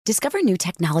Discover new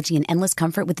technology and endless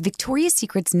comfort with Victoria's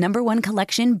Secret's #1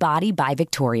 collection, Body by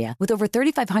Victoria. With over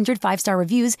 3,500 five-star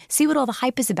reviews, see what all the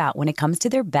hype is about when it comes to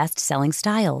their best-selling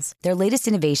styles. Their latest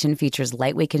innovation features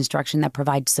lightweight construction that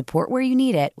provides support where you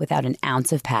need it without an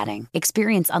ounce of padding.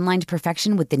 Experience unlined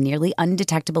perfection with the nearly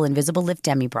undetectable Invisible Lift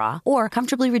Demi Bra, or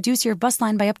comfortably reduce your bust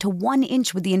line by up to 1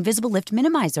 inch with the Invisible Lift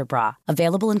Minimizer Bra.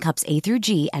 Available in cups A through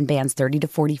G and bands 30 to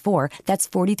 44. That's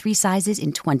 43 sizes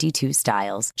in 22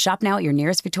 styles. Shop now at your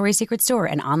nearest Victoria's Secret store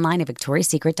and online at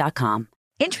victoriassecret.com.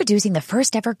 Introducing the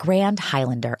first ever Grand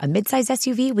Highlander, a midsize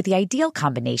SUV with the ideal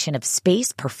combination of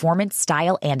space, performance,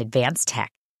 style, and advanced tech.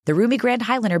 The roomy Grand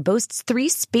Highlander boasts 3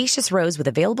 spacious rows with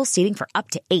available seating for up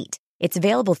to 8. Its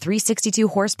available 362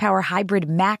 horsepower hybrid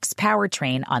max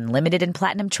powertrain on limited and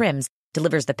platinum trims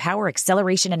delivers the power,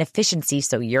 acceleration, and efficiency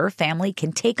so your family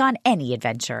can take on any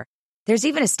adventure. There's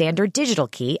even a standard digital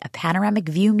key, a panoramic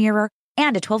view mirror,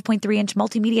 and a 12.3-inch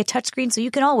multimedia touchscreen so you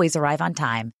can always arrive on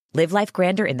time. Live life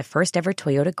grander in the first ever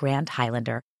Toyota Grand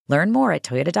Highlander. Learn more at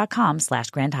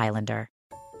toyota.com/Grand Highlander.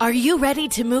 Are you ready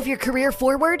to move your career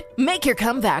forward? Make your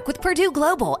comeback with Purdue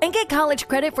Global and get college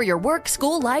credit for your work,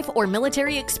 school life, or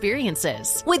military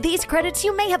experiences. With these credits,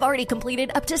 you may have already completed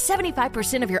up to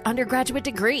 75% of your undergraduate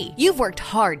degree. You've worked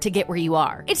hard to get where you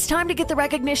are. It's time to get the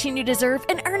recognition you deserve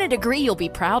and earn a degree you'll be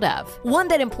proud of. One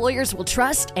that employers will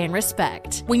trust and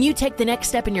respect. When you take the next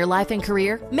step in your life and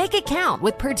career, make it count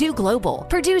with Purdue Global,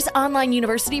 Purdue's online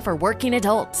university for working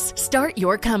adults. Start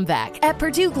your comeback at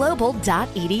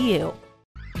purdueglobal.edu.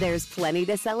 There's plenty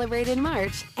to celebrate in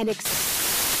March and National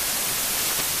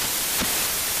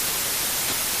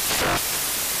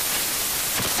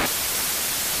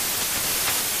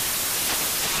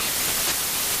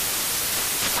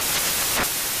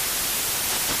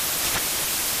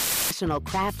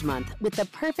Craft Month with the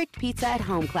perfect pizza at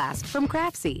home class from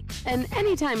Craftsy. And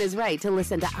anytime is right to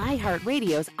listen to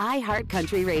iHeartRadio's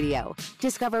iHeartCountry Radio.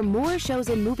 Discover more shows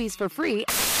and movies for free.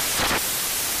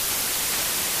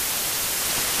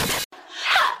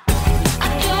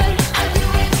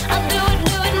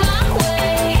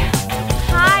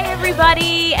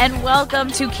 Everybody, and welcome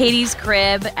to Katie's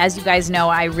Crib. As you guys know,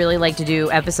 I really like to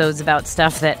do episodes about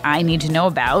stuff that I need to know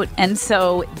about. And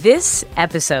so this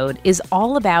episode is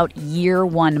all about year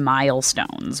 1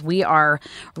 milestones. We are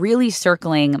really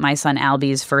circling my son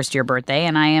Albie's first year birthday,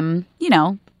 and I am,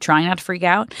 trying not to freak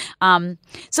out.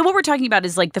 So what we're talking about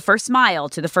is like the first mile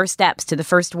to the first steps to the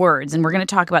first words. And we're going to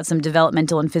talk about some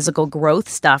developmental and physical growth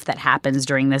stuff that happens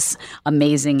during this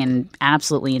amazing and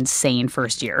absolutely insane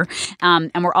first year.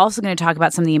 And we're also going to talk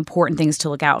about some of the important things to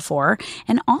look out for.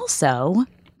 And also,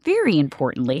 very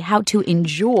importantly, how to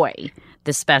enjoy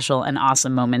the special and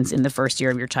awesome moments in the first year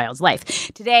of your child's life.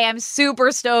 Today, I'm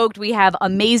super stoked. We have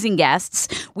amazing guests.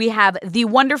 We have the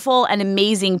wonderful and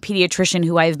amazing pediatrician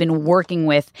who I've been working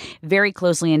with very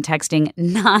closely and texting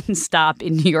nonstop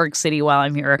in New York City while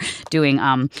I'm here doing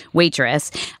waitress.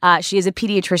 She is a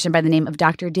pediatrician by the name of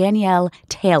Dr. Danielle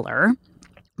Taylor.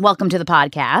 Welcome to the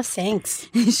podcast. Thanks.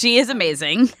 She is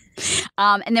amazing.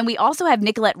 And then we also have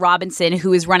Nicolette Robinson,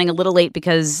 who is running a little late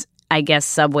because I guess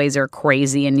subways are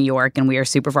crazy in New York and we are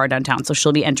super far downtown, so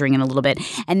she'll be entering in a little bit.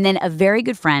 And then a very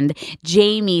good friend,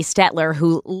 Jamie Stetler,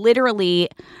 who literally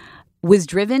was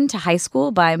driven to high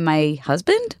school by my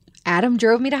husband. Adam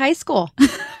drove me to high school.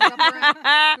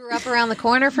 Grew up around the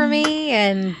corner for me,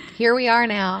 and here we are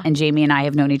now. And Jamie and I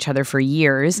have known each other for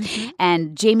years. Mm-hmm.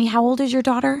 And Jamie, how old is your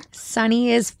daughter?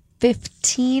 Sunny is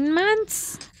 15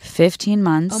 months. 15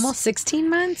 months. Almost 16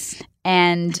 months.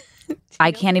 And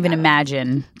I can't even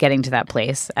imagine getting to that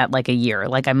place at like a year.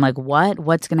 Like, I'm like, what?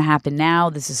 What's going to happen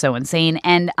now? This is so insane.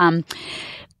 And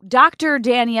Dr.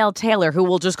 Danielle Taylor, who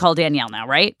we'll just call Danielle now,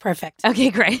 right? Perfect. Okay,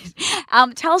 great.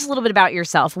 Tell us a little bit about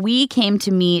yourself. We came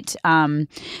to meet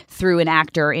through an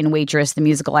actor in Waitress, the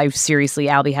musical.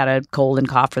 Albie had a cold and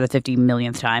cough for the 50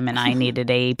 millionth time, and I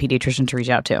needed a pediatrician to reach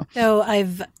out to. So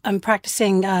I'm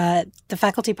practicing the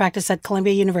faculty practice at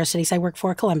Columbia University, so I work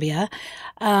for Columbia.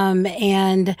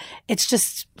 And it's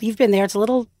just, you've been there. It's a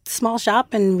little small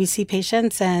shop, and we see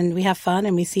patients and we have fun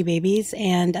and we see babies.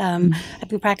 And I've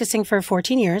been practicing for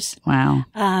 14 years. Wow.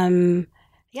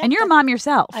 Yeah, and you're a mom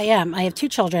yourself. I am. I have 2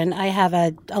 children. I have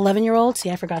a 11-year-old. See,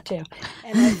 I forgot to.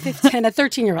 And a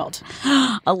 13-year-old.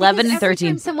 11 and 13. Every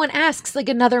time someone asks, like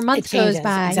another month goes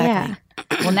by. Exactly.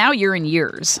 Yeah. Well, now you're in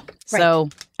years. Right. So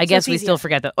I guess we still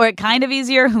forget that. Or kind of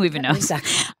easier. Who even knows?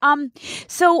 Exactly.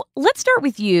 So let's start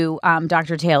with you,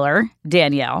 Dr. Taylor,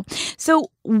 Danielle.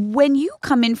 So when you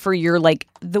come in for your, like,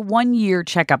 the 1-year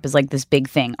checkup is like this big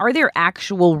thing. Are there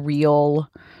actual real,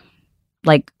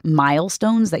 like,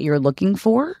 milestones that you're looking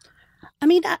for? I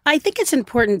mean, I think it's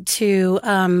important to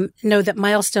know that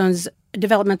milestones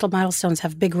developmental milestones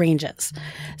have big ranges.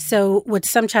 So what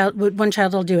one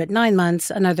child will do at 9 months,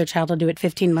 another child will do at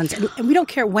 15 months. And we don't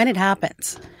care when it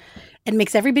happens. It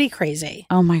makes everybody crazy.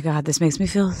 Oh my God, this makes me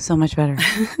feel so much better.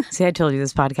 See, I told you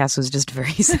this podcast was just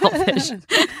very selfish. And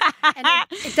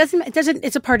it doesn't,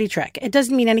 it's a party trick. It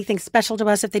doesn't mean anything special to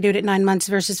us if they do it at 9 months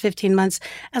versus 15 months,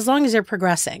 as long as they're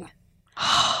progressing.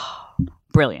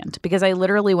 Brilliant. Because I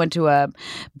literally went to a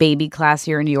baby class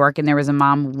here in New York, and there was a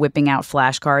mom whipping out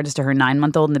flashcards to her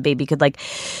 9-month-old, and the baby could like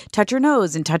touch her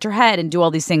nose and touch her head and do all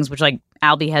these things, which like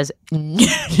Albie has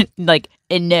like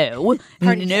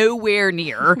nowhere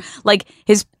near. Like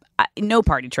his no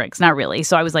party tricks, not really.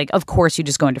 So I was like, of course you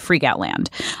just go into freak out land.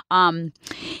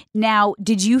 Now,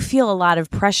 did you feel a lot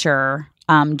of pressure,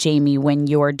 Jamie, when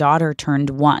your daughter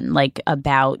turned 1, like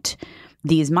about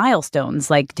these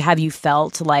milestones? Like, have you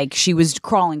felt like she was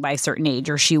crawling by a certain age,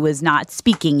 or she was not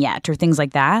speaking yet, or things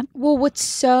like that? Well, what's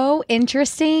so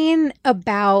interesting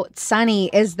about Sunny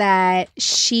is that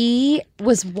she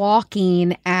was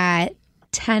walking at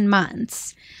 10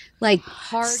 months. Like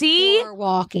hardcore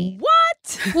walking.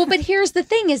 What? Well, but here's the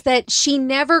thing is that she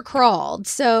never crawled.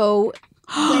 So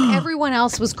when everyone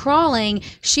else was crawling,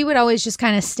 she would always just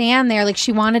kind of stand there like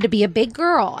she wanted to be a big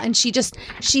girl. And she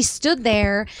stood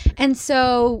there. And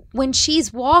so when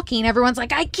she's walking, everyone's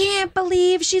like, I can't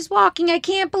believe she's walking. I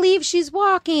can't believe she's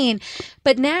walking.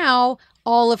 But now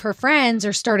all of her friends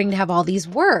are starting to have all these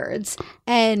words.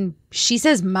 And she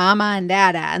says mama and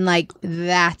dada. And like,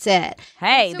 that's it.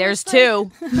 Hey, so there's like,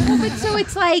 2. Well, but so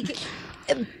it's like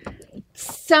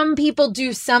some people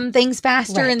do some things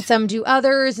faster and some do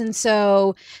others. And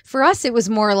so for us, it was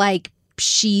more like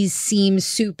she seems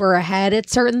super ahead at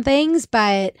certain things,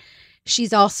 but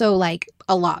she's also like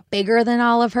a lot bigger than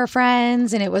all of her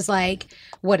friends. And it was like,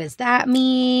 what does that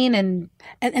mean? And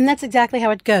that's exactly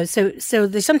how it goes. So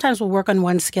they sometimes will work on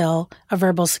one skill, a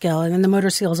verbal skill, and then the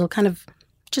motor skills will kind of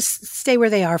just stay where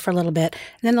they are for a little bit.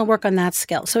 And then they'll work on that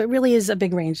skill. So it really is a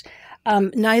big range.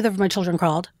 Neither of my children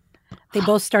crawled. They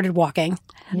both started walking,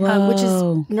 which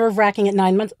is nerve-wracking at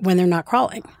 9 months when they're not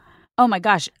crawling. Oh my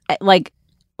gosh. Like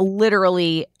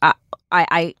literally,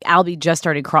 Albie just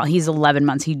started crawling. He's 11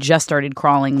 months. He just started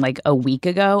crawling like a week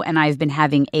ago, and I've been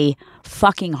having a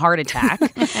fucking heart attack.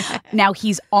 Now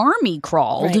he's army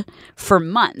crawled for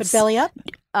months. But belly up?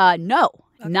 No.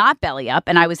 Okay. Not belly up.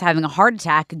 And I was having a heart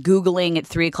attack Googling at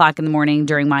 3:00 in the morning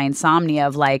during my insomnia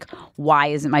of like, why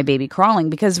isn't my baby crawling?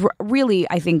 Because really,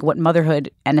 I think what motherhood,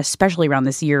 and especially around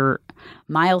this year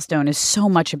milestone, is so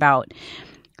much about.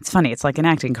 It's funny. It's like an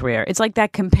acting career. It's like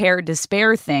that compare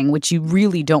despair thing, which you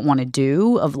really don't want to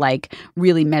do, of like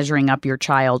really measuring up your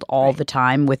child all the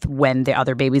time with when the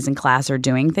other babies in class are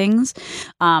doing things.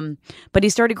 But he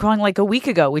started crawling like a week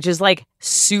ago, which is like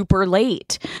super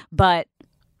late. But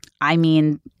I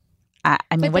mean, what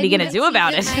are you going to do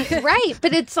about it? Right.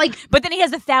 But it's like. But then he has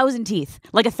 1,000 teeth.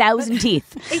 Like 1,000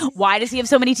 teeth. Why does he have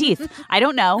so many teeth? I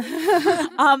don't know.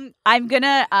 I'm going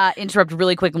to interrupt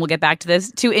really quick, and we'll get back to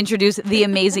this, to introduce the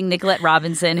amazing Nicolette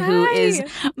Robinson, who is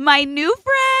my new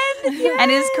friend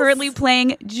and is currently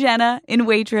playing Jenna in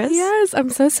Waitress. Yes. I'm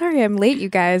so sorry I'm late, you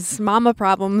guys. Mama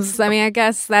problems. I mean, I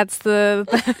guess that's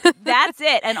That's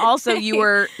it. And also you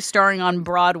were starring on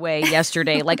Broadway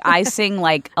yesterday. Like I sing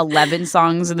like 11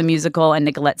 songs in the musical, and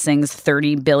Nicolette sings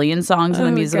 30 billion songs in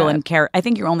the musical. God. And I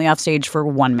think you're only off stage for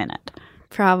 1 minute.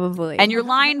 Probably. And your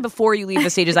line before you leave the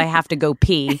stage is, I have to go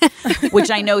pee,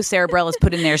 which I know Sarah Bareilles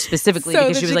put in there specifically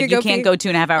because she was like, you can't go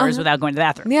 2.5 hours without going to the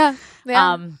bathroom. Yeah.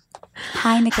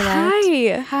 Hi,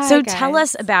 Nicolette. Hi. So guys. Tell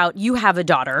us about, you have a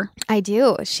daughter. I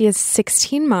do. She is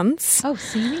 16 months. Oh,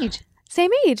 same age.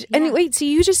 Same age. Yeah. And wait, so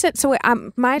you just said, so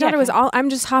my daughter was I'm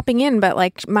just hopping in, but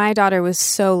like my daughter was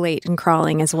so late in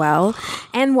crawling as well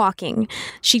and walking.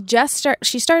 She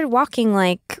started walking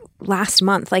like last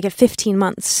month, like at 15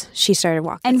 months, she started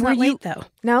walking. And we're late though.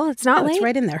 No, it's not late. It's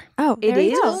right in there. Oh, it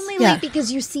is. It's only late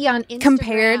because you see on Instagram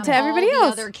compared to everybody all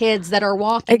else, the other kids that are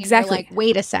walking. Exactly. And you're like,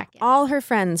 wait a second. All her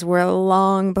friends were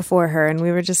long before her, and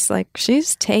we were just like,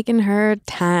 she's taking her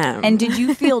time. And did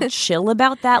you feel chill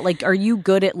about that? Like, are you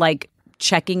good at like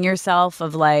checking yourself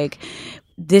of like,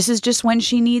 this is just when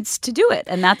she needs to do it,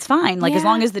 and that's fine. Like, as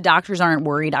long as the doctors aren't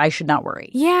worried, I should not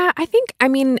worry. Yeah, I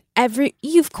mean,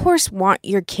 you of course want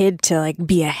your kid to like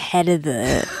be ahead of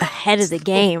the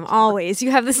game always. You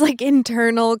have this like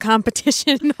internal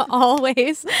competition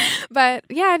always. But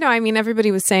yeah, no, I mean,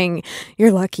 everybody was saying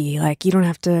you're lucky, like you don't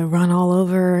have to run all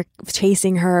over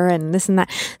chasing her and this and that.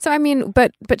 So I mean,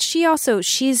 but she also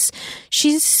she's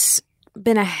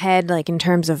been ahead like in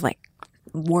terms of like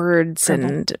words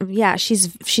and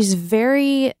she's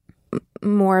very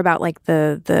more about like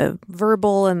the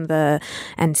verbal and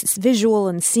visual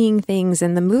and seeing things,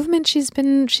 and the movement. She's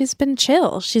been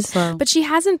chill. But she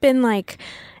hasn't been like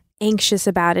anxious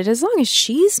about it, as long as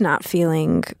she's not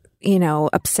feeling,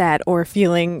 upset or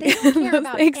feeling. They don't care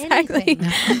about exactly.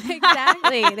 anything.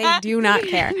 Exactly. They do not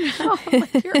care. No,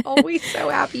 you're always so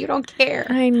happy you don't care.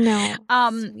 I know.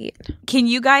 Can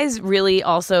you guys really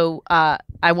also?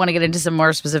 I want to get into some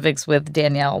more specifics with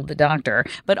Danielle, the doctor,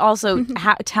 but also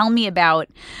tell me about.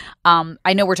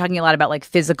 I know we're talking a lot about like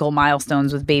physical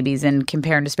milestones with babies and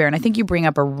compare and despair, and I think you bring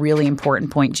up a really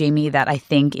important point, Jamie, that I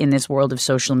think in this world of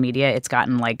social media, it's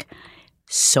gotten like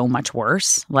so much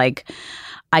worse. Like,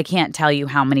 I can't tell you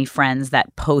how many friends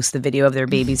that post the video of their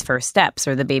baby's first steps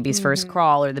or the baby's first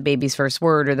crawl or the baby's first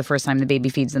word or the first time the baby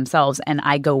feeds themselves. And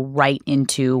I go right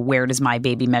into, where does my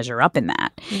baby measure up in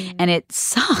that? And it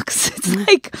sucks. It's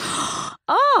like,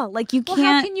 like you can't.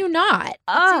 Well, how can you not?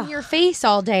 It's in your face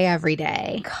all day, every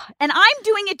day. And I'm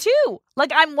doing it too.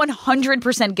 Like, I'm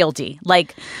 100% guilty.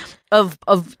 Like, of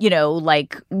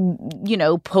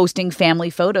posting family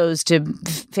photos to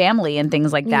family and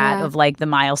things like that of like the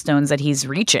milestones that he's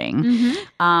reaching.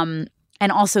 And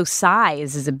also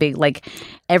size is a big, like,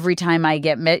 every time I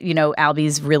get met,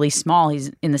 Albie's really small.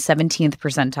 He's in the 17th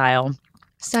percentile.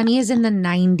 Sunny is in the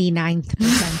 99th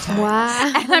percentile.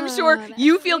 Wow. And I'm sure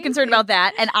you feel concerned about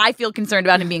that, and I feel concerned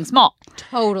about him being small.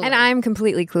 Totally. And I'm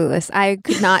completely clueless. I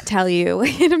could not tell you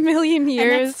in a million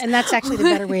years. And that's actually the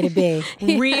better way to be.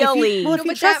 Really? Well, No, if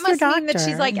you but that trust your must mean that she's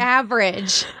doctor. like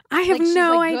average. I have Like, she's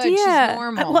no like good, idea. She's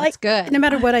normal. Well, It's good. No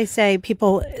matter what I say,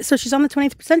 people, so she's on the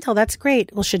 20th percentile. That's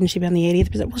great. Well, shouldn't she be on the 80th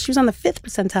percentile? Well, she was on the 5th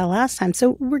percentile last time.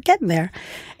 So we're getting there.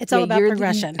 It's all about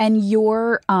progression. And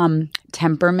your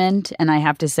temperament, and I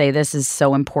have to say this is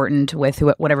so important with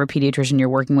whatever pediatrician you're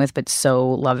working with, but so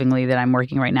lovingly that I'm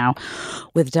working right now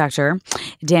with Dr.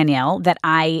 Danielle, that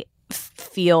I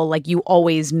feel like you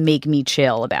always make me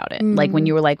chill about it. Like when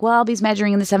you were like, well, Albie's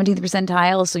measuring in the 17th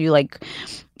percentile. So you like,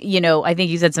 I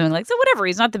think you said something like, so whatever,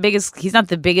 he's not the biggest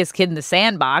kid in the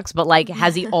sandbox, but like,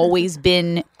 has he always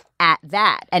been at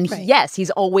that? And yes,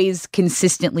 he's always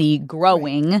consistently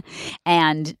growing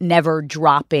and never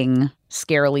dropping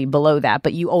scarily below that,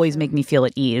 but you always make me feel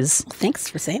at ease. Well, thanks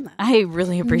for saying that. I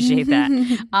really appreciate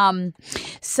that.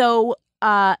 So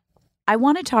I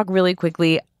want to talk really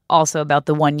quickly also about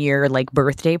the 1 year like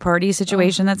birthday party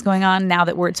situation that's going on now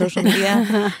that we're at social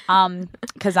media.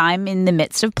 Because I'm in the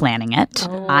midst of planning it.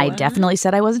 I definitely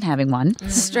said I wasn't having one.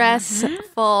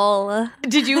 Stressful.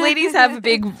 Did you ladies have a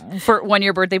big 1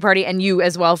 year birthday party, and you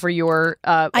as well for your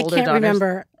older I can't daughters?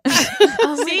 remember.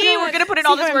 See, we're going to put in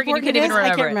all this work and you can't even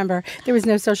remember I can't remember. There was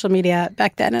no social media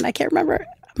back then, and I can't remember.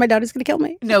 My daughter's going to kill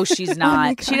me. No, she's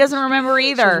not. She doesn't remember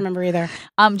either. She doesn't remember either.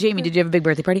 Jamie, did you have a big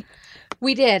birthday party?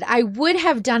 We did. I would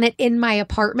have done it in my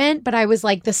apartment, but I was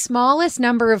like, the smallest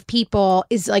number of people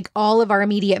is like all of our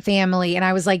immediate family. And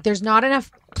I was like, there's not enough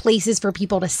places for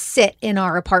people to sit in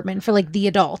our apartment for like the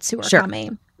adults who are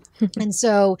coming. And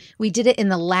so we did it in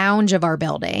the lounge of our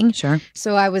building. Sure.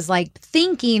 So I was like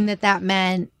thinking that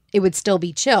meant it would still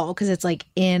be chill because it's like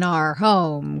in our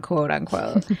home, quote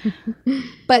unquote.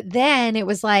 But then it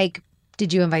was like,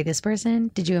 did you invite this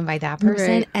person? Did you invite that person?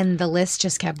 Right. And the list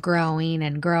just kept growing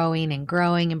and growing and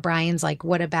growing. And Brian's like,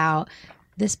 what about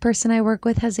this person I work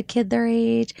with has a kid their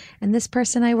age? And this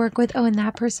person I work with, and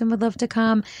that person would love to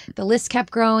come. The list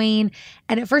kept growing.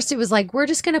 And at first it was like, we're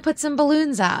just going to put some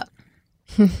balloons up.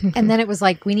 And then it was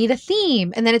like, we need a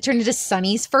theme. And then it turned into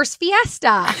Sunny's first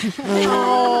fiesta.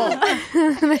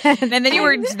 And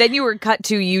then you were cut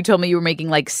to, you told me you were making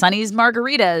like Sunny's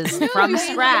margaritas from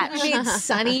scratch. We made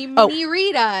Sunny mini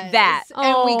Ritas. That.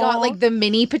 And we got like the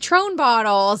mini Patron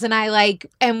bottles,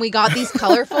 and we got these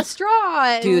colorful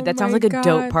straws. Dude, that sounds like a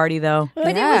dope party though. But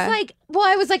it was like, well,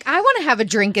 I was like, I want to have a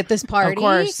drink at this party. Of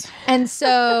course. And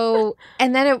so,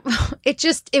 and then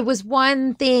it was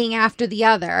one thing after the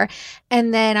other.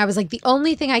 And then I was like, the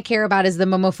only thing I care about is the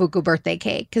Momofuku birthday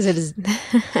cake because it is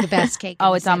the best cake.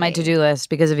 Oh, it's on my to-do list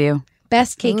because of you.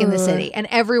 Best cake in the city. And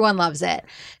everyone loves it.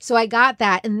 So I got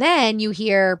that. And then you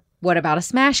hear, what about a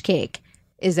smash cake?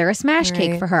 Is there a smash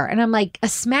cake for her? And I'm like, a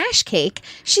smash cake?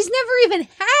 She's never even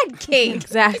had cake.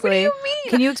 Exactly. What do you mean?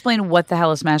 Can you explain what the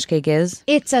hell a smash cake is?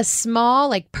 It's a small,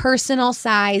 like personal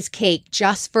size cake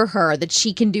just for her that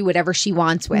she can do whatever she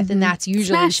wants with. And that's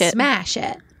usually smash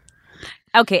it.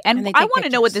 Okay, and they I take want to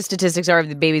know what the statistics are of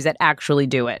the babies that actually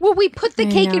do it. Well, we put the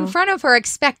cake in front of her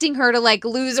expecting her to like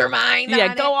lose her mind.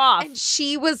 Yeah, on go it. off. And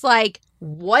she was like,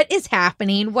 what is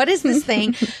happening? What is this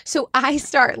thing? So I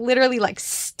start literally like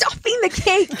stuffing the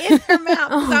cake in her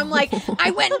mouth. So I'm like,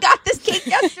 I went and got this cake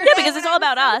yesterday. Yeah, because it's all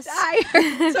about us.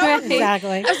 Exactly.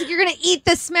 I was like, you're going to eat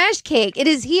the smash cake. It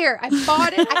is here. I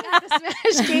bought it. I got the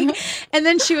smash cake. And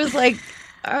then she was like,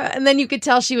 and then you could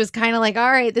tell she was kind of like,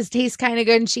 all right, this tastes kind of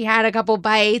good. And she had a couple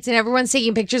bites and everyone's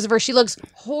taking pictures of her. She looks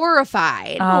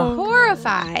horrified.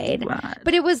 Horrified. God.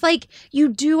 But it was like, you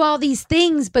do all these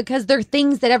things because they're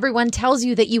things that everyone tells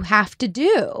you that you have to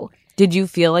do. Did you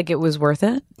feel like it was worth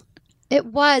it? It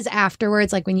was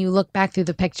afterwards. Like when you look back through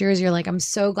the pictures, you're like, I'm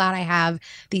so glad I have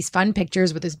these fun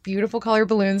pictures with this beautiful color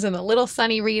balloons and the little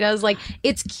Sunny Ritas. Like,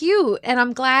 it's cute. And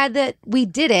I'm glad that we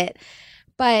did it.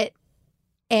 But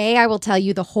I will tell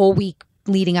you, the whole week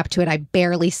leading up to it, I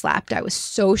barely slept. I was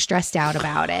so stressed out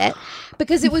about it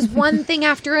because it was one thing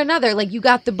after another. Like, you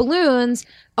got the balloons.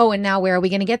 Oh, and now where are we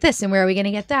going to get this? And where are we going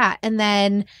to get that? And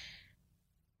then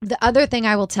the other thing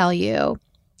I will tell you,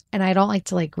 and I don't like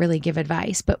to like really give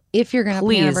advice, but if you're going to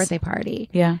plan a birthday party,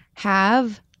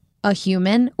 have a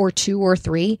human or 2 or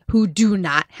 3 who do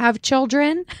not have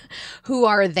children, who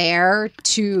are there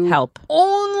to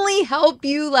only help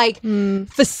you like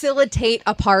facilitate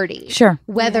a party. Sure.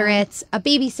 Whether it's a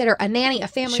babysitter, a nanny, a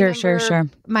family member. Sure.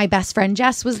 My best friend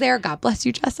Jess was there. God bless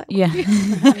you, Jess.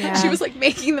 She was like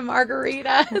making the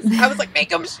margaritas. I was like, make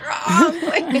them strong.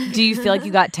 Like, do you feel like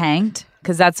you got tanked?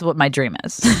 Because that's what my dream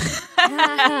is.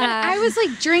 I was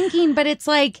like drinking, but it's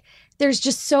like, there's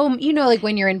just so, like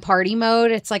when you're in party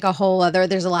mode, it's like a whole other,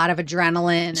 there's a lot of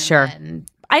adrenaline. Sure.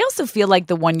 I also feel like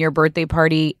the 1-year birthday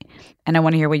party, and I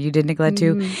want to hear what you did, Nicolette,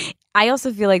 too. I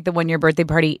also feel like the 1-year birthday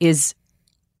party it's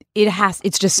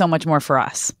just so much more for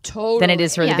us than it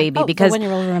is for the baby. Because the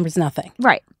 1-year-old remembers nothing.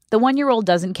 Right. The 1-year-old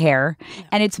doesn't care. Yeah.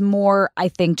 And it's more, I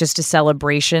think, just a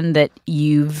celebration that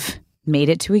you've made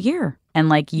it to a year. And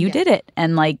like, you did it.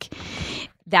 And like,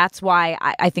 that's why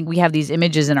I think we have these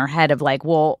images in our head of like,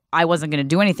 well, I wasn't going to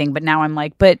do anything. But now I'm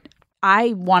like, but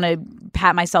I want to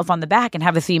pat myself on the back and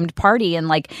have a themed party and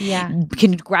like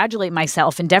congratulate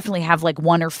myself and definitely have like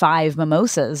 1 or 5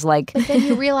 mimosas. Like, but then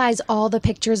you realize all the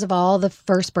pictures of all the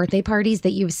first birthday parties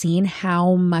that you've seen,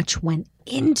 how much went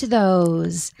into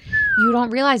those. You don't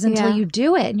realize until you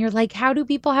do it. And you're like, how do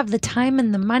people have the time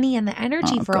and the money and the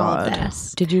energy for all of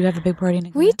this? Did you have a big party,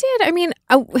 Nicolette? We did. I mean,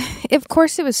 of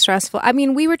course it was stressful. I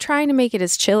mean, we were trying to make it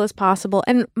as chill as possible.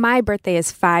 And my birthday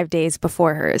is 5 days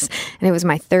before hers. And it was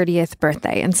my 30th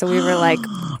birthday. And so we were like,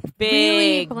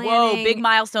 big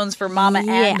milestones for mama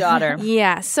and daughter.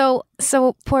 Yeah. So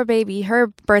poor baby, her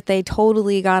birthday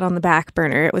totally got on the back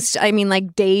burner. It was, I mean,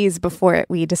 like days before it,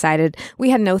 we decided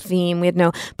we had no theme.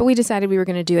 But we decided we were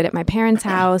going to do it at my parents'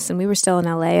 house, and we were still in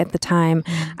LA at the time.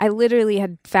 I literally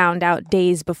had found out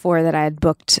days before that I had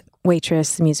booked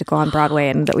Waitress, the musical on Broadway,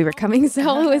 and that we were coming.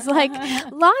 So it was like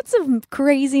lots of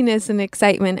craziness and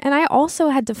excitement. And I also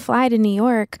had to fly to New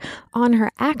York on her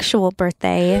actual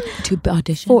birthday to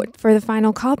audition for the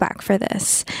final callback for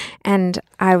this. And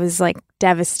I was like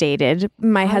devastated.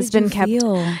 My husband kept.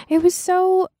 It was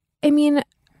so. I mean,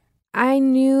 I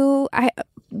knew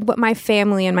what my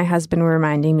family and my husband were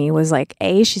reminding me was like,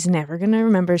 she's never going to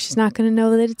remember. She's not going to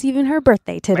know that it's even her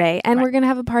birthday today. And we're going to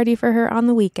have a party for her on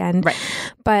the weekend. Right.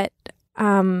 But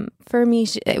for me,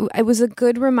 it was a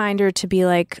good reminder to be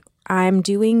like, I'm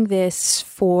doing this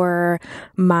for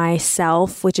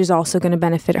myself, which is also going to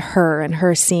benefit her, and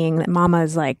her seeing that mama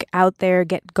is like out there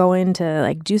going to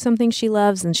like do something she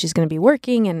loves, and she's going to be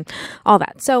working and all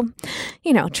that. So,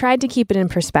 tried to keep it in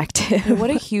perspective. What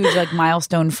a huge like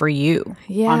milestone for you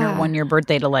on her 1-year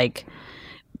birthday to like,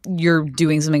 you're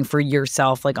doing something for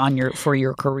yourself, like for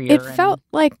your career. It felt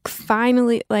like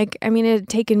finally, like, I mean, it had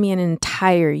taken me an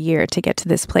entire year to get to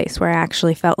this place where I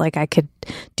actually felt like I could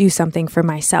do something for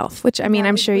myself, which I mean,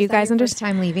 I'm sure you guys understand. First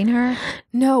time leaving her?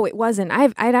 No, it wasn't.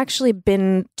 I'd actually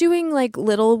been doing like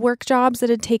little work jobs that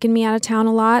had taken me out of town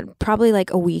a lot. Probably like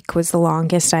a week was the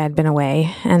longest I had been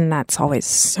away. And that's always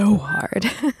so hard.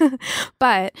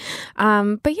 But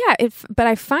yeah, but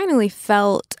I finally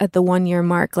felt at the 1-year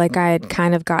mark like I had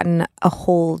kind of gotten a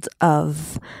hold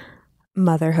of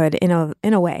motherhood in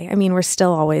a way. I mean, we're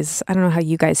still always, I don't know how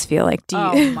you guys feel like.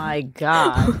 Oh my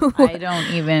God. I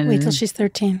don't even. Wait till she's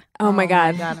 13. Oh my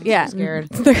God. I'm so scared.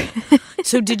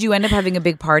 So did you end up having a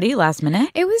big party last minute?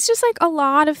 It was just like a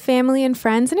lot of family and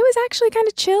friends, and it was actually kind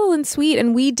of chill and sweet.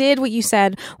 And we did what you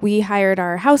said. We hired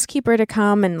our housekeeper to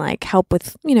come and like help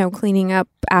with, cleaning up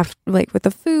after, like with the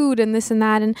food and this and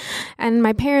that. And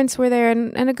my parents were there,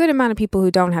 and a good amount of people who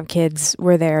don't have kids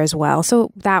were there as well. So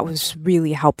that was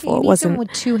really helpful. It wasn't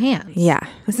with 2 hands. Yeah,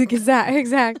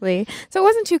 exactly. So it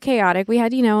wasn't too chaotic. We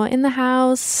had, in the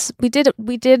house, we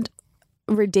did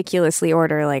ridiculously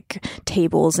order like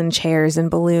tables and chairs and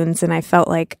balloons, and I felt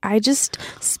like I just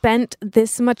spent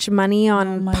this much money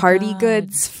on party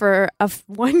goods for a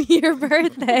 1-year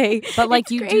birthday. But like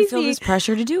It's you do crazy. feel this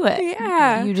pressure to do it.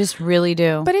 Yeah. You just really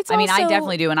do. But it's I mean, I also-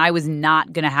 definitely do, and I was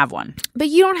not going to have one. But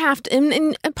you don't have to,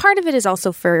 and part of it is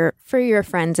also for your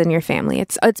friends and your family.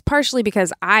 It's partially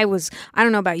because I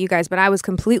don't know about you guys, but I was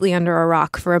completely under a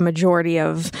rock for a majority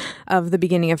of the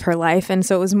beginning of her life, and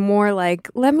so it was more like,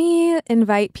 let me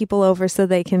invite people over so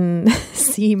they can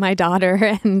see my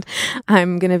daughter, and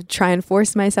I'm gonna try and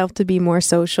force myself to be more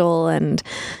social, and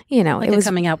Like it a was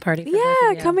coming out party. For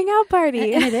both of you. coming out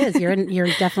party. And it is. You're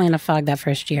definitely in a fog that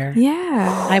first year.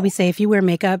 Yeah. I would say if you wear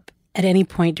makeup at any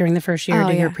point during the first year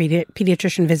to yeah. your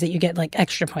pediatrician visit, you get like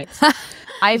extra points.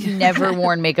 I've never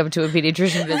worn makeup to a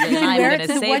pediatrician visit, and I'm wear it going to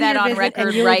to the say that 1 year on visit record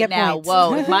and you will right get now. points.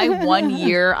 Whoa, if my 1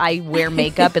 year I wear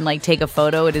makeup and like take a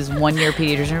photo, it is 1 year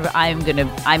pediatrician.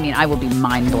 I will be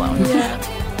mind blown.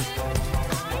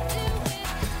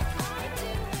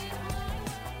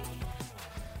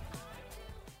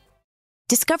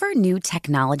 Discover new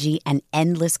technology and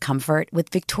endless comfort with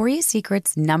Victoria's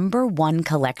Secret's #1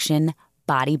 collection,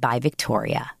 Body by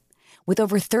Victoria. With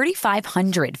over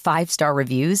 3,500 five-star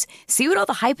reviews, see what all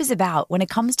the hype is about when it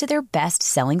comes to their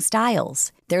best-selling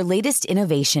styles. Their latest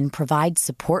innovation provides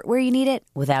support where you need it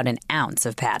without an ounce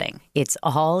of padding. It's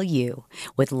all you.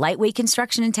 With lightweight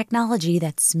construction and technology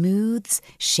that smooths,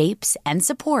 shapes, and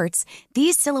supports,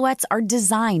 these silhouettes are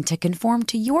designed to conform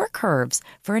to your curves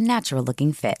for a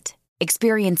natural-looking fit.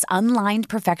 Experience unlined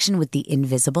perfection with the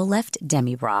Invisible Lift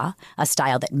Demi Bra, a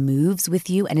style that moves with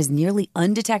you and is nearly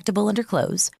undetectable under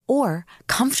clothes. Or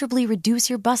comfortably reduce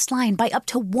your bust line by up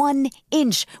to 1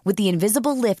 inch with the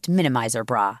Invisible Lift Minimizer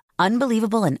Bra.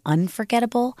 Unbelievable and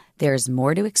unforgettable, there's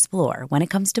more to explore when it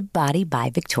comes to Body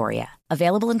by Victoria.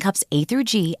 Available in cups A through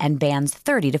G and bands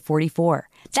 30 to 44.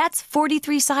 That's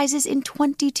 43 sizes in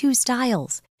 22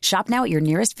 styles. Shop now at your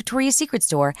nearest Victoria's Secret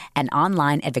store and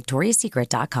online at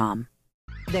victoriassecret.com.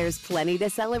 There's plenty to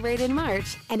celebrate in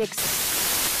March and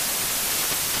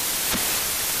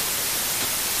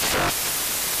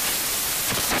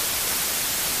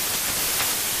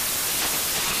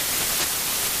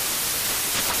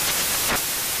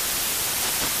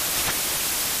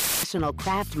National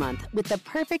Craft Month with the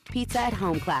perfect pizza at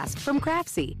home class from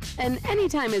Craftsy. And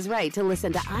anytime is right to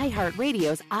listen to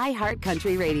iHeartRadio's iHeart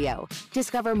Country Radio.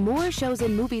 Discover more shows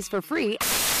and movies for free.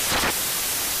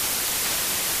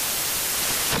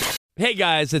 Hey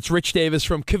guys, it's Rich Davis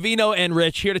from Covino and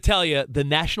Rich here to tell you the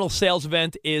national sales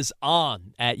event is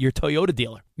on at your Toyota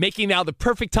dealer, making now the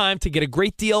perfect time to get a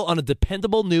great deal on a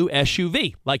dependable new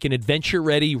SUV like an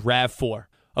adventure-ready RAV4.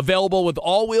 Available with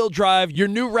all-wheel drive, your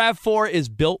new RAV4 is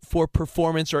built for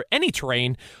performance or any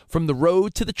terrain from the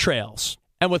road to the trails.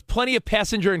 And with plenty of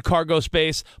passenger and cargo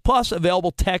space, plus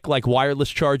available tech like wireless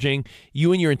charging,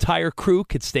 you and your entire crew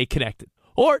could stay connected.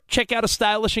 Or check out a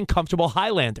stylish and comfortable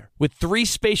Highlander with 3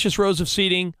 spacious rows of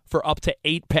seating for up to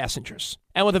 8 passengers.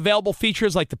 And with available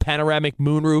features like the panoramic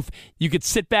moonroof, you could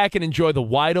sit back and enjoy the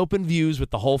wide-open views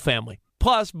with the whole family.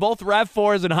 Plus, both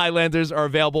RAV4s and Highlanders are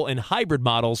available in hybrid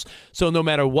models, so no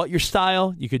matter what your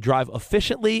style, you could drive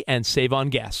efficiently and save on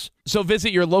gas. So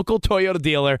visit your local Toyota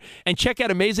dealer and check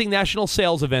out amazing national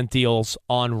sales event deals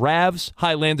on RAVs,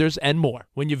 Highlanders, and more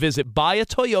when you visit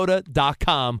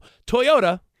buyatoyota.com.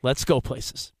 Toyota, let's go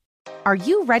places. Are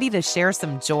you ready to share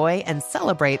some joy and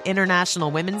celebrate International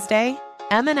Women's Day?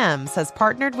 M&M's has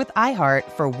partnered with iHeart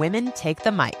for Women Take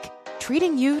the Mic,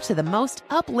 treating you to the most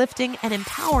uplifting and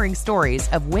empowering stories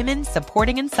of women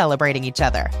supporting and celebrating each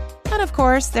other. And of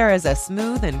course, there is a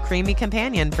smooth and creamy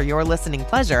companion for your listening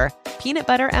pleasure, peanut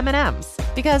butter M&Ms,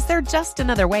 because they're just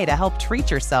another way to help treat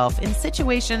yourself in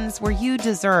situations where you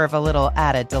deserve a little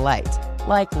added delight,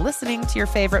 like listening to your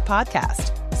favorite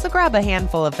podcast. So grab a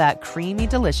handful of that creamy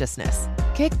deliciousness.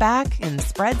 Kick back and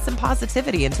spread some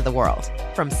positivity into the world.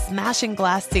 From smashing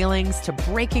glass ceilings to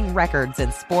breaking records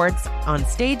in sports, on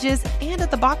stages, and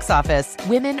at the box office,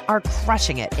 women are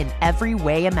crushing it in every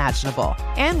way imaginable.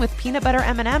 And with peanut butter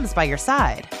M&Ms by your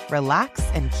side, relax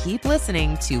and keep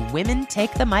listening to Women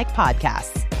Take the Mic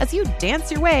podcasts as you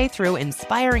dance your way through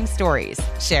inspiring stories,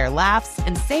 share laughs,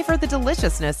 and savor the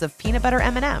deliciousness of peanut butter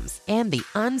M&Ms and the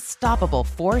unstoppable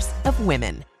force of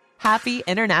women. Happy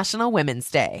International Women's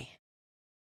Day.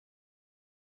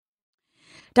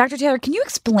 Dr. Taylor, can you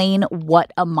explain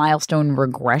what a milestone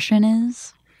regression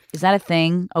is? Is that a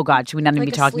thing? Oh, God, should we not even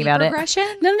be talking about regression?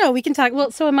 No, we can talk. Well,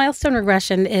 so a milestone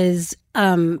regression is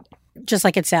just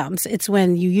like it sounds. It's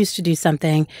when you used to do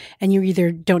something and you either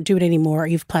don't do it anymore or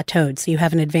you've plateaued, so you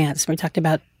haven't advanced. We talked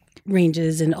about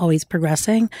ranges and always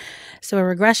progressing. So a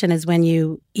regression is when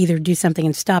you either do something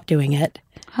and stop doing it.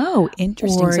 Oh,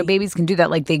 interesting. Or- So babies can do that,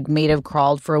 like they may have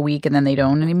crawled for a week and then they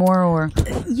don't anymore, or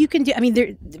You can do, I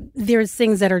mean, there's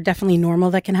things that are definitely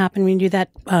normal that can happen when you do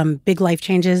that. Big life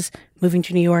changes, moving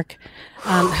to New York.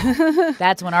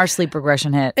 that's when our sleep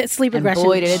regression hit. Sleep And regression.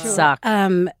 boy, did it suck.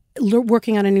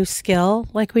 Working on a new skill,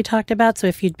 like we talked about. So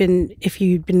if you'd been,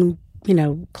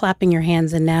 clapping your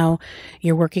hands and now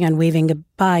you're working on waving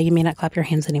goodbye, you may not clap your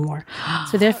hands anymore.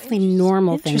 So definitely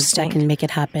normal things that can make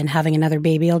it happen. Having another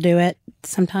baby will do it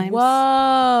sometimes.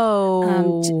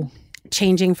 Whoa.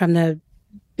 Changing from the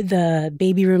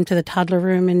baby room to the toddler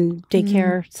room in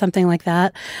daycare, something like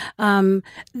that. And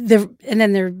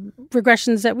then there are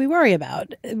regressions that we worry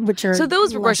about, which are So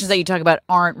those regressions that you talk about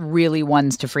aren't really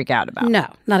ones to freak out about. No,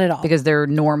 not at all. Because they're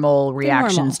normal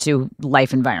reactions to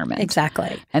life environment.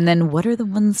 Exactly. And then what are the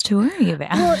ones to worry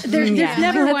about? Well, there's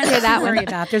never one to worry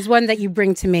about. There's one that you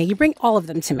bring to me. You bring all of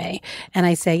them to me. And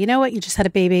I say, you know what? You just had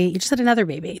a baby. You just had another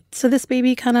baby. So this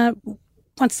baby kind of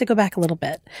wants to go back a little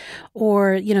bit.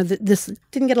 Or, this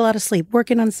didn't get a lot of sleep,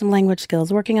 working on some language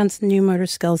skills, working on some new motor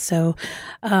skills. So,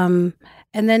 and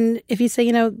then if you say,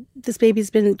 this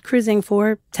baby's been cruising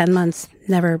for 10 months,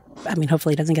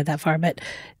 hopefully it doesn't get that far, but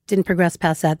didn't progress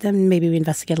past that, then maybe we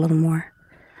investigate a little more.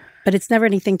 But it's never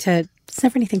anything to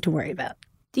worry about.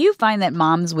 Do you find that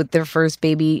moms with their first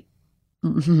baby,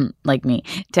 like me,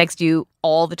 text you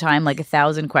all the time, like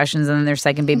 1,000 questions, and then their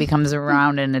second baby comes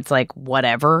around and it's like,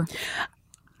 whatever?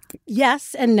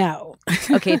 Yes and no.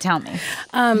 Okay, tell me.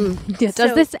 Does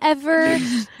this ever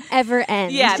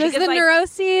end? Yeah, Does because, the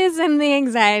neuroses and the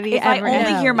anxiety If I ever only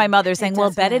end? hear my mother saying,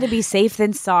 well, better to be safe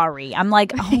than sorry. I'm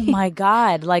like, oh my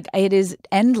God, like it is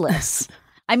endless.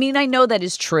 I mean, I know that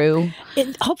is true.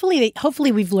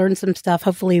 Hopefully we've learned some stuff.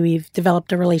 Hopefully we've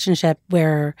developed a relationship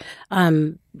where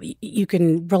you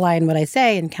can rely on what I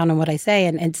say and count on what I say,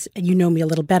 and you know me a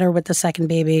little better with the second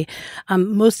baby.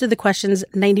 Most of the questions,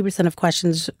 90% of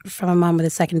questions from a mom with a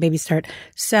second baby start,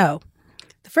 so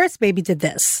the first baby did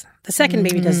this. The second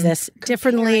baby does this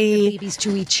differently. The babies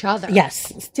to each other.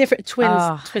 Yes, it's different. Twins.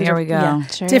 Oh, twins here are- we go. yeah,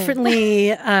 Sure.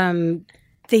 differently.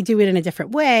 They do it in a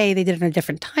different way. They did it on a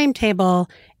different timetable.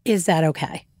 Is that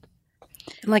okay?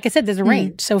 And like I said, there's a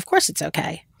range, so of course it's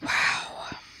okay.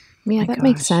 Yeah, that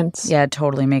makes sense. Yeah, it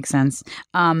totally makes sense.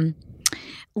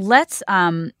 Let's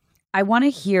I want to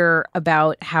hear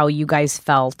about how you guys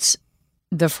felt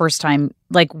the first time.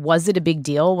 Like, was it a big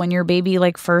deal when your baby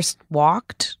first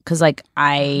walked? Because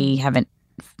I haven't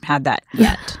had that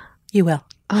yet. You will.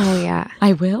 Oh, yeah.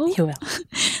 I will? You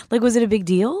will. Was it a big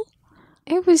deal?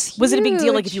 It was huge. Was it a big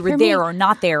deal if you were for there me. or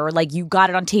not there, or you got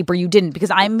it on tape or you didn't? Because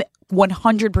I'm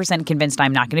 100% convinced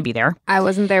I'm not going to be there. I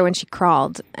wasn't there when she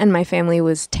crawled, and my family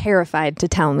was terrified to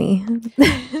tell me.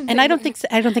 And I don't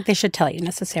think they should tell you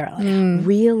necessarily.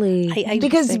 Really? I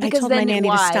because told then my nanny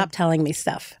why? to stop telling me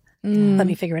stuff. Let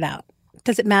me figure it out.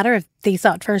 Does it matter if they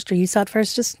saw it first or you saw it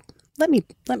first? Just let me.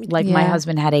 My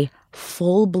husband had a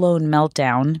full-blown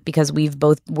meltdown because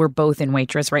we're both in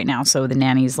waitress right now, so the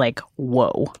nanny's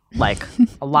whoa,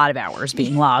 a lot of hours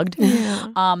being logged.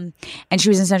 And she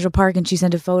was in Central Park and she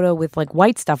sent a photo with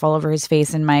white stuff all over his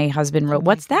face, and my husband wrote,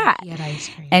 "What's that?" He had ice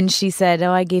cream. And she said,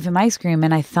 "Oh, I gave him ice cream."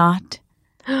 And I thought,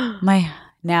 I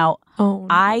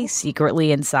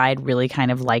secretly inside really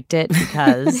kind of liked it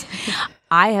because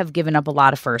I have given up a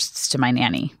lot of firsts to my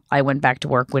nanny. I went back to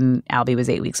work when Albie was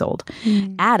 8 weeks old.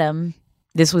 Adam,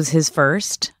 this was his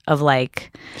first of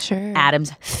Sure.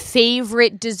 Adam's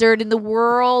favorite dessert in the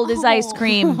world is ice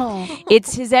cream.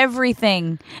 It's his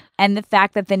everything. And the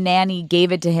fact that the nanny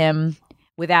gave it to him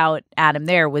without Adam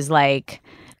there was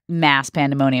mass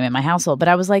pandemonium in my household. But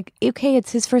I was like, okay, it's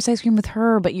his first ice cream with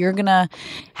her, but you're gonna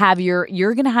have your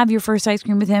first ice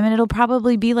cream with him, and it'll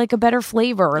probably be a better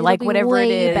flavor, or It'll be whatever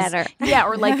way it is. better. Yeah,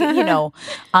 or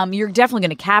you're definitely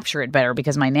gonna capture it better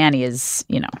because my nanny is,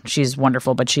 she's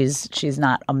wonderful, but she's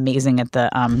not amazing at the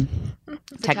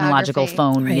technological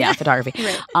phone, photography.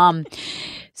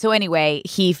 So anyway,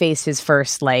 he faced his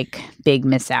first big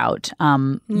miss out.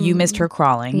 You missed her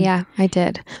crawling. Yeah, I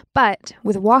did. But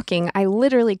with walking, I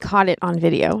literally caught it on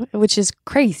video, which is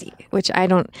crazy. Which I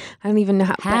don't even know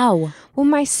how. How? Well,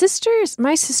 my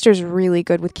sister's really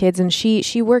good with kids, and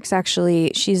she works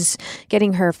actually. She's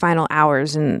getting her final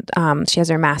hours, and she has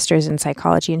her master's in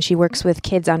psychology, and she works with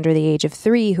kids under the age of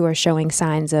 3 who are showing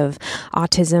signs of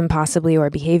autism, possibly, or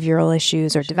behavioral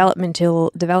issues or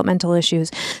developmental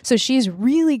issues. So she's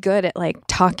really good at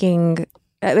talking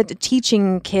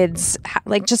teaching kids,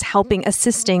 like just helping,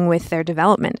 assisting with their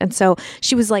development. And so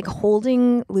she was like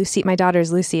holding Lucy, my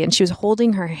daughter's Lucy, and she was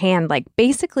holding her hand, like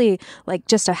basically like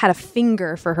just had a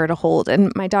finger for her to hold.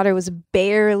 And my daughter was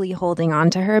barely holding on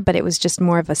to her, but it was just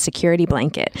more of a security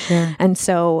blanket. Yeah. And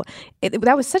so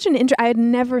that was such an I had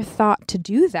never thought to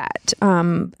do that.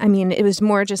 I mean, it was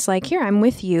more just like, here, I'm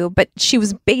with you. But she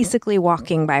was basically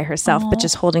walking by herself, but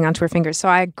just holding onto her fingers. So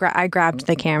I grabbed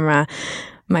the camera,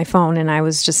 my phone, and I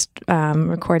was just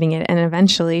recording it. And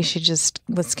eventually she just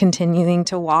was continuing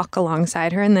to walk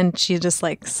alongside her. And then she just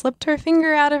like slipped her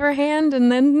finger out of her hand.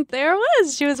 And then there it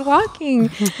was. She was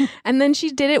walking. And then she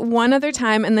did it one other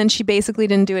time. And then she basically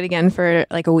didn't do it again for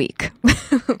like a week.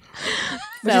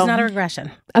 Which is not a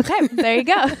regression. Okay, there you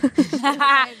go.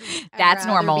 That's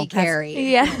normal.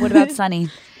 Yeah. What about Sunny?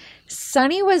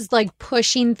 Sunny was like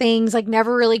pushing things, like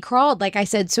never really crawled, like I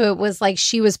said. So it was like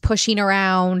she was pushing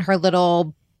around her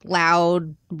little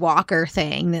loud walker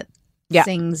thing that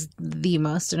sings the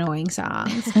most annoying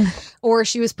songs. Or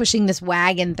she was pushing this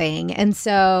wagon thing. And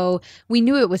so we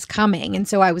knew it was coming. And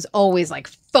so I was always like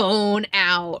phone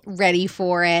out, ready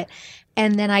for it.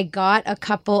 And then I got a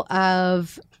couple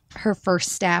of her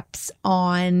first steps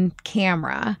on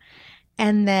camera.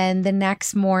 And then the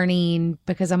next morning,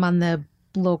 because I'm on the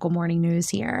local morning news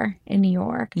here in New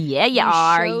York. Yeah, you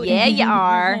are. Yeah, you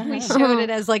are. We showed it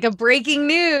as like a breaking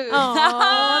news.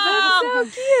 Oh,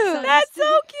 that's so cute. That's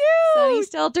so cute. Sunny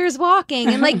Stelter's walking.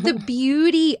 And like the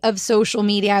beauty of social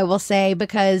media, I will say,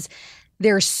 because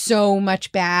there's so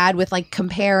much bad with like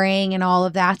comparing and all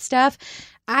of that stuff.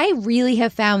 I really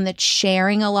have found that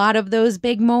sharing a lot of those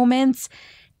big moments,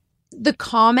 the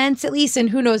comments at least, and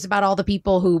who knows about all the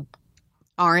people who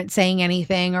aren't saying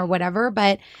anything or whatever,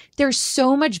 but there's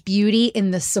so much beauty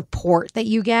in the support that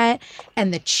you get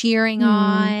and the cheering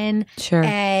on. Sure.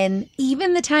 And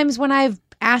even the times when I've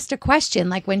asked a question,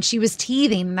 like when she was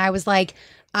teething and I was like,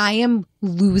 I am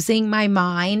losing my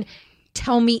mind.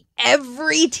 Tell me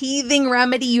every teething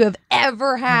remedy you have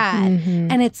ever had.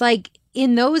 And it's like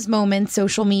in those moments,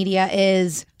 social media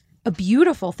is a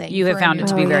beautiful thing. You have found it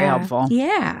to be very helpful.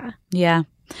 Yeah. Yeah.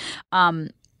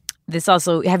 This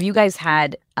also, have you guys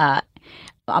had a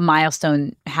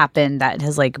milestone happen that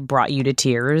has like brought you to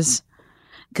tears?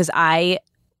 Because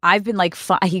I've been like,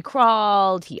 he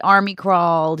crawled, he army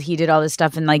crawled, he did all this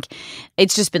stuff. And like,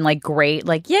 it's just been like great,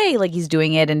 like, yay, like he's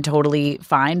doing it and totally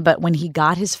fine. But when he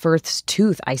got his first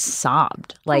tooth, I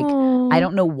sobbed. Like, I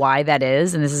don't know why that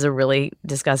is. And this is a really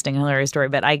disgusting, hilarious story.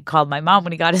 But I called my mom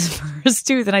when he got his first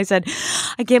tooth and I said,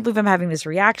 I can't believe I'm having this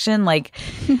reaction. Like,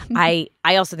 I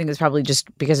also think it was probably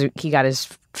just because he got his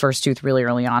first tooth really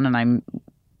early on and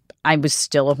I was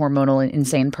still a hormonal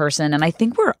insane person. And I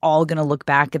think we're all going to look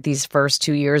back at these first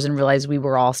 2 years and realize we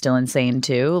were all still insane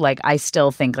too. Like, I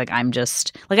still think like I'm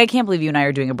just like, I can't believe you and I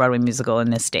are doing a Broadway musical in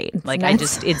this state. Like,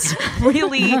 it's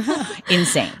really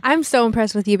insane. I'm so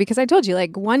impressed with you because I told you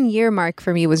like 1 year mark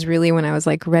for me was really when I was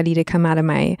like ready to come out of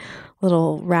my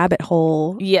little rabbit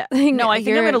hole. Yeah. No, I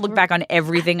think I'm going to look back on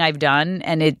everything I've done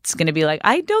and it's going to be like,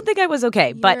 I don't think I was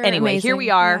okay. But anyway, amazing. Here we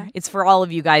are. Yeah. It's for all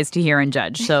of you guys to hear and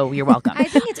judge. So you're welcome. I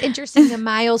think it's interesting the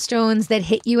milestones that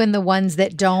hit you and the ones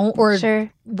that don't,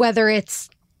 or whether it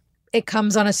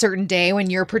comes on a certain day when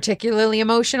you're particularly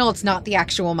emotional. It's not the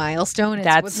actual milestone. It's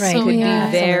That's right. Could be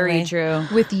very true.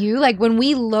 With you, like when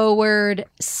we lowered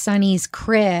Sunny's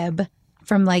crib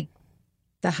from like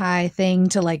the high thing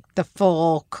to like the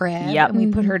full crib, and we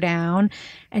put her down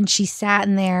and she sat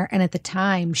in there, and at the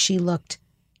time she looked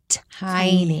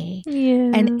tiny.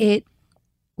 And it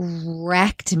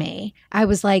wrecked me. I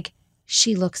was like,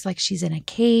 she looks like she's in a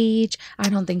cage. I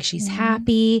don't think she's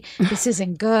happy. This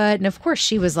isn't good. And of course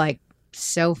she was like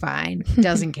so fine,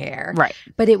 doesn't care. Right.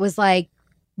 But it was like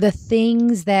the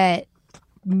things that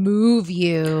move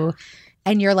you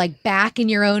and you're like back in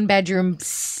your own bedroom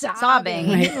sobbing.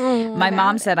 Right. My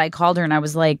mom said, I called her and I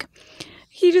was like,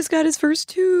 he just got his first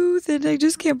tooth and I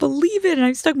just can't believe it. And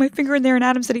I stuck my finger in there and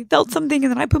Adam said he felt something.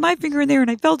 And then I put my finger in there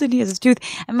and I felt it and he has his tooth.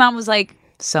 And Mom was like,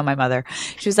 so my mother,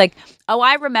 she was like, oh,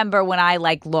 I remember when I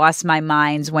like lost my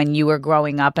mind when you were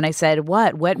growing up. And I said,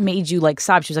 what made you like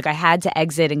sob? She was like, I had to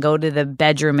exit and go to the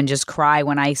bedroom and just cry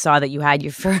when I saw that you had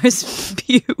your first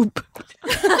pube.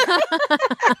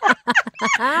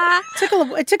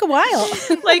 It took a while.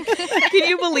 Like, can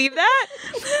you believe that?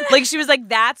 Like, she was like,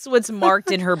 that's what's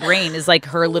marked in her brain is like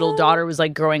her little daughter was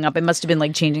like growing up. It must have been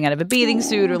like changing out of a bathing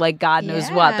suit or like God knows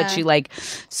what. But she like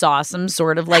saw some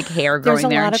sort of like hair growing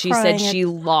there. And she said she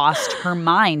lost her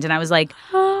mind. And I was like,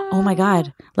 oh my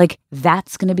God, like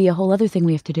that's going to be a whole other thing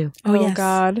we have to do. Oh, yes.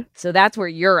 God. So that's where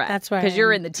you're at. That's where I because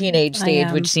you're am. in the teenage I stage,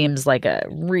 am. which seems like a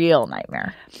real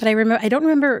nightmare. But I don't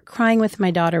remember crying with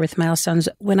my daughter with milestones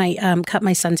when I cut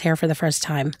my son's hair for the first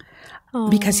time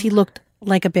because he looked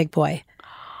like a big boy.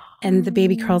 And the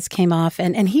baby curls came off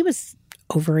and he was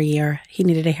over a year. He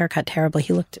needed a haircut terribly.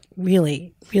 He looked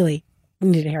really, really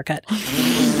needed a haircut.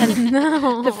 And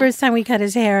the first time we cut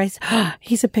his hair, I said, oh,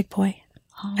 he's a big boy.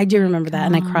 I do remember that.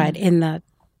 And I cried in the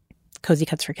Cozy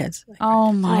Cuts for Kids.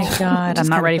 Oh my God. I'm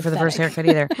not ready for the first haircut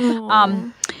either.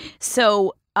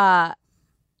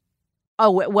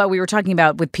 What we were talking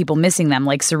about with people missing them,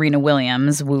 like Serena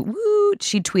Williams,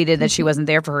 she tweeted that she wasn't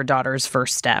there for her daughter's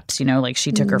first steps. You know, like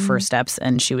she took her first steps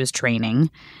and she was training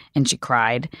and she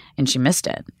cried and she missed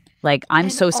it. Like, I'm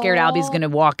so scared Albie's going to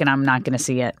walk and I'm not going to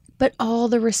see it. But all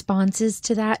the responses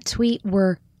to that tweet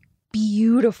were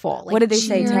beautiful. Like, what did they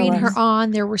say? Cheering her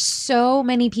on. There were so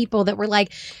many people that were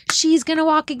like, she's going to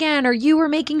walk again, or you were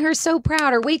making her so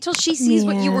proud, or wait till she sees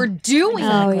what you were doing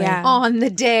on the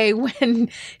day when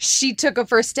she took a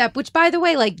first step, which, by the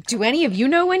way, like, do any of you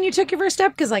know when you took your first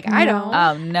step? Because, like, I don't.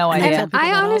 Oh, no idea.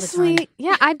 I honestly,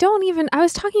 I don't even, I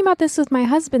was talking about this with my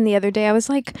husband the other day. I was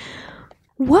like,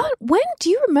 when do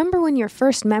you remember when your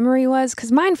first memory was?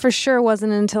 Because mine for sure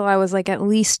wasn't until I was like at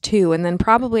least 2, and then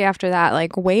probably after that,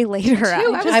 like way later.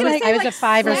 I was a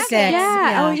 5 or 6.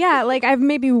 Yeah. Oh yeah. Like I've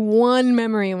maybe one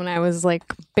memory when I was like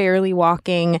barely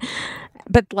walking,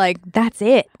 but like that's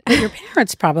it. But your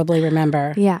parents probably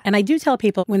remember. Yeah. And I do tell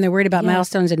people when they're worried about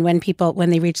milestones and when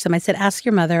they reach them, I said, ask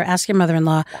your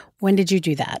mother-in-law, when did you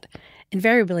do that?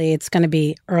 Invariably, it's going to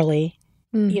be early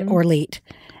or late.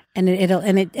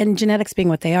 And genetics being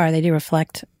what they are, they do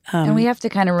reflect. And we have to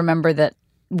kind of remember that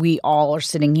we all are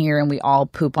sitting here and we all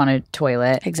poop on a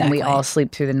toilet. Exactly. And we all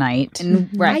sleep through the night. And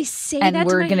I say that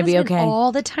to my husband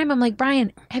all the time. I'm like,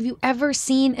 Brian, have you ever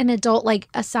seen an adult, like,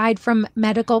 aside from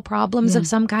medical problems of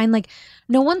some kind, like,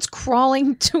 no one's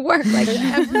crawling to work. Like,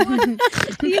 everyone,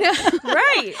 you know,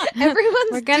 right?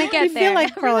 Everyone's We're gonna get there. Feel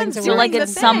like crawling to work. So, like, at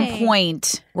some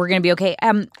point, we're gonna be okay.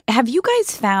 Have you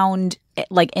guys found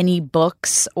like any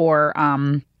books or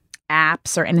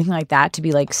apps or anything like that to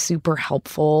be like super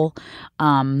helpful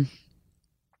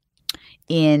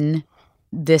in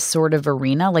this sort of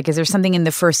arena? Like, is there something in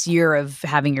the first year of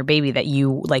having your baby that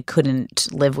you like couldn't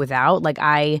live without? Like,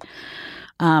 I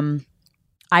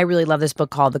really love this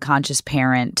book called The Conscious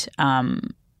Parent,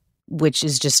 which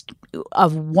is just a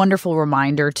wonderful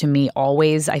reminder to me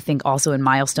always, I think also in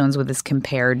Milestones with this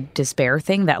compared despair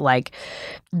thing, that like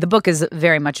the book is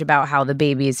very much about how the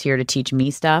baby is here to teach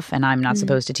me stuff and I'm not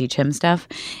supposed to teach him stuff.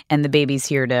 And the baby's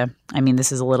here to, I mean,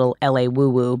 this is a little LA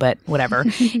woo-woo, but whatever.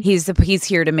 He's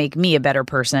here to make me a better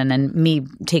person and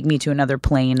take me to another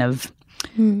plane of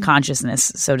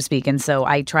consciousness, so to speak. And so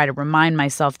I try to remind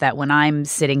myself that when I'm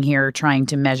sitting here trying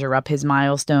to measure up his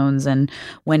milestones and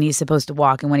when he's supposed to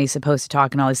walk and when he's supposed to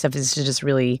talk and all this stuff, is to just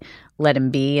really let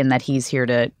him be, and that he's here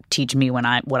to teach me what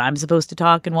I'm supposed to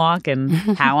talk and walk and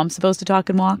how I'm supposed to talk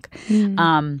and walk.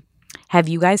 Have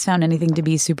you guys found anything to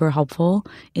be super helpful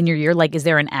in your year? Like, is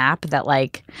there an app that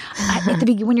like at the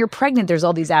beginning when you're pregnant, there's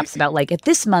all these apps about like at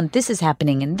this month this is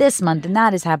happening and this month and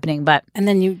that is happening, but and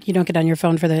then you don't get on your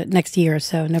phone for the next year,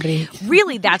 so nobody.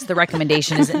 Really, that's the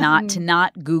recommendation, is it not, to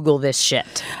not Google this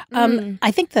shit?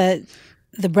 I think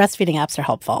the breastfeeding apps are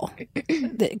helpful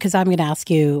because I'm going to ask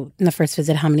you in the first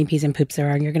visit how many pees and poops there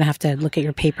are, and you're going to have to look at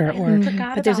your paper.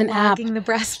 But there's an app. The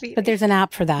breastfeeding. But there's an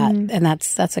app for that, and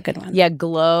that's a good one. Yeah,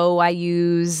 Glow I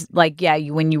use. Like,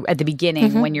 when you at the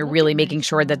beginning when you're really making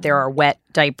sure that there are wet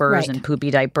diapers and poopy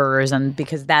diapers, and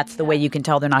because that's the way you can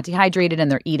tell they're not dehydrated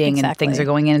and they're eating and things are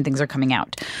going in and things are coming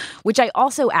out, which I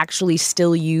also actually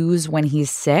still use when he's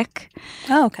sick.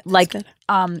 Oh, okay. That's like good.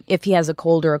 If he has a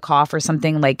cold or a cough or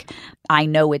something, like I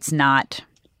know it's not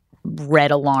red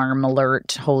alarm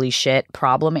alert, holy shit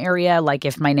problem area. Like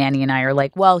if my nanny and I are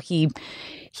like, well,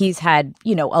 he's had,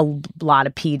 a lot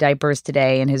of pee diapers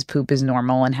today and his poop is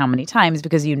normal, and how many times,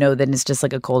 because that it's just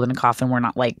like a cold and a cough and we're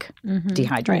not like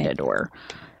dehydrated or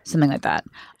something like that.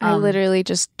 I literally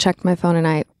just checked my phone and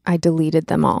I deleted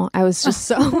them all. I was just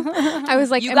so I was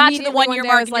like, you got to the 1 year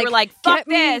mark and you were like, fuck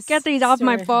this. Get these off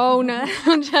my phone.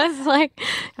 Just like,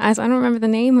 I don't remember the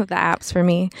name of the apps for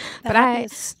me.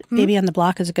 Baby on the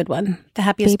Block is a good one. The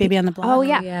Happiest Baby on the Block. Oh,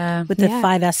 yeah. With the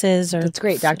 5 S's. That's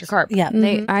great, Dr. Karp. Yeah.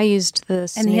 I used the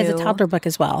Snoo. And he has a toddler book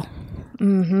as well.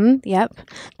 Yep.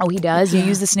 Oh, he does? You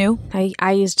use the Snoo?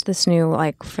 I used the Snoo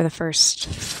like for the first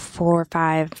 4 or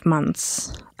 5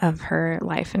 months of her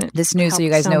life. And this news, so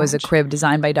you guys know, is a crib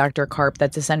designed by Dr. Karp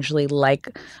that's essentially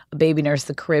like a baby nurse.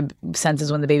 The crib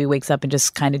senses when the baby wakes up and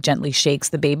just kind of gently shakes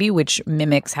the baby, which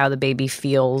mimics how the baby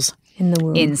feels in the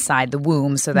womb, inside the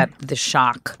womb, so that the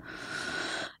shock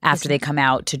after they come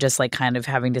out to just like kind of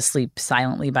having to sleep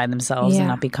silently by themselves and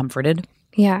not be comforted.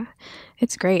 Yeah.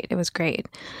 It's great. It was great.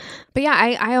 But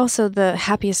yeah, I also the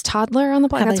happiest toddler on the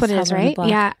block. That's what it is, right?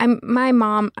 Yeah. My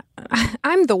mom,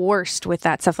 I'm the worst with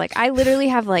that stuff. Like I literally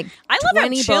have like I love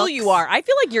 20 how chill books. you are. I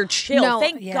feel like you're chill. No,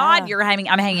 Thank God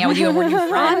I'm hanging out with you and we're new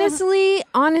friends.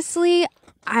 Honestly,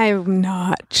 I'm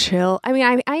not chill. I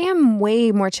mean, I am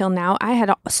way more chill now. I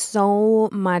had so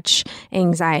much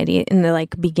anxiety in the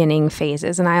like beginning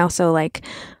phases, and I also like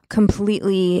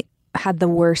completely had the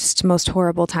worst, most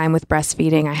horrible time with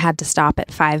breastfeeding. I had to stop at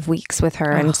 5 weeks with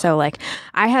her. And so like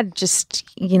I had just,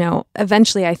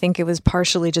 eventually I think it was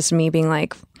partially just me being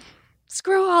like,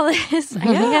 screw all this. I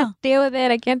can't deal with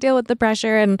it. I can't deal with the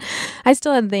pressure. And I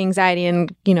still had the anxiety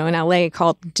and, in LA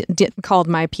called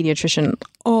my pediatrician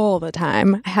all the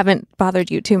time. I haven't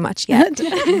bothered you too much yet.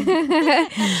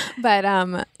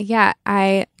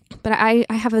 But I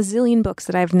have a zillion books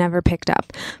that I've never picked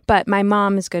up. But my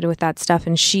mom is good with that stuff,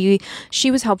 and she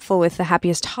was helpful with the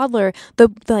happiest toddler.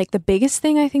 The biggest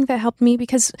thing I think that helped me,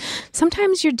 because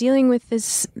sometimes you're dealing with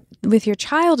this with your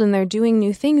child and they're doing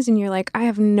new things and you're like, I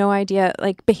have no idea,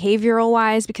 like behavioral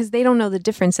wise, because they don't know the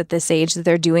difference at this age that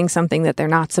they're doing something that they're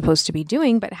not supposed to be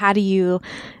doing. But how do you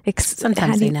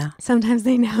sometimes they know. Sometimes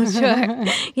they know, sure.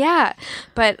 Yeah.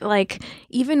 But like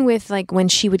even with like when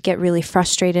she would get really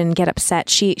frustrated and get upset,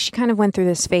 she kind of went through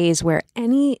this phase where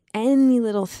any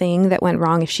little thing that went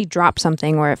wrong, if she dropped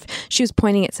something or if she was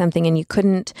pointing at something and you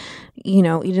couldn't, you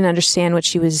didn't understand what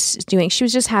she was doing, she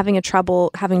was just having trouble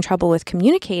with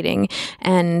communicating.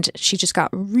 And she just got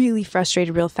really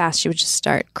frustrated real fast. She would just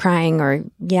start crying or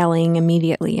yelling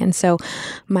immediately. And so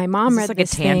my mom read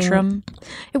this thing. Is this like a tantrum?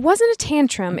 It wasn't a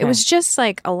tantrum. Okay. It was just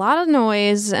like a lot of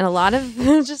noise and a lot of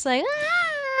just like,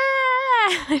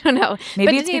 I don't know.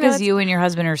 Maybe it's because you and your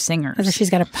husband are singers. She's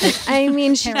got a pipe. I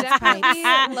mean, she definitely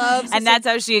loves and that's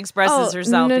how she expresses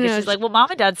herself. Because she's like, well, mom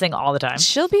and dad sing all the time.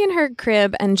 She'll be in her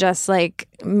crib and just like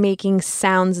making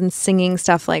sounds and singing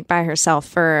stuff like by herself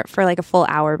for like a full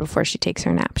hour before she takes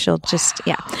her nap. She'll just,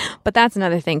 But that's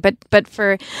another thing. But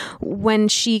for when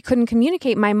she couldn't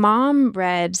communicate, my mom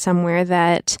read somewhere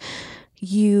that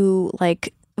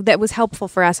that was helpful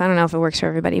for us. I don't know if it works for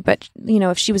everybody, but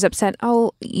if she was upset,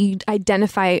 you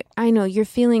identify, I know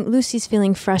Lucy's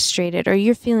feeling frustrated or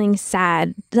you're feeling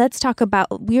sad. Let's talk about,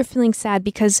 you're feeling sad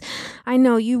because I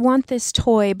know you want this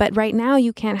toy, but right now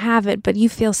you can't have it, but you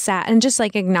feel sad. And just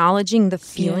like acknowledging the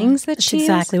feelings that she That's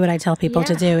exactly what I tell people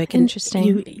to do. It can, Interesting.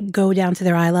 You go down to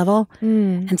their eye level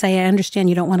and say, I understand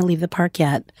you don't want to leave the park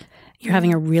yet. You're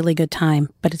having a really good time,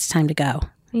 but it's time to go.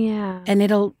 Yeah. And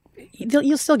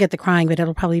you'll still get the crying, but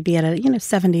it'll probably be at a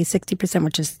 70, 60%,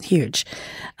 which is huge.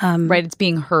 Right. It's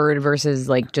being heard versus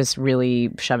like just really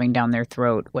shoving down their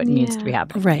throat what needs to be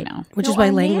happening. Right. Which is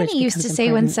why language Nanny used to say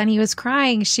important. When Sonny was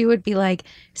crying, she would be like,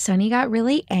 Sonny got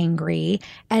really angry.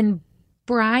 And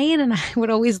Brian and I would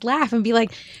always laugh and be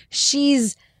like,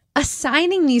 she's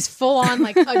assigning these full-on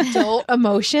like adult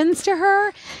emotions to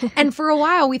her. And for a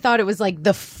while, we thought it was like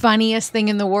the funniest thing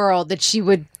in the world that she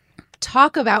would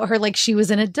talk about her like she was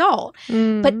an adult.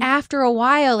 But after a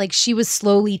while, like she was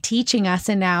slowly teaching us,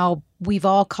 and now we've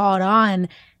all caught on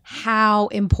how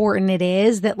important it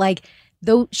is that like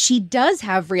though she does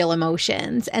have real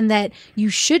emotions and that you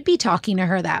should be talking to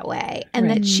her that way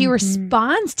and that she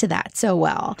responds to that so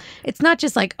well. It's not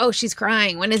just like, oh, she's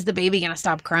crying. When is the baby going to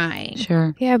stop crying?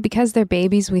 Sure. Yeah, because they're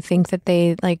babies, we think that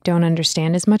they like don't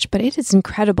understand as much, but it is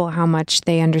incredible how much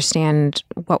they understand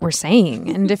what we're saying.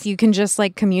 And if you can just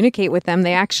like communicate with them,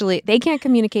 they can't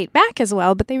communicate back as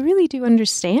well, but they really do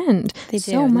understand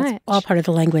so much. That's all part of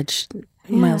the language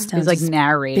milestones. It's like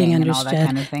narrating being and understood. all that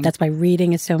kind of thing. That's why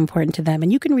reading is so important to them.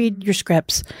 And you can read your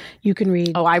scripts. You can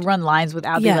read. Oh, I run lines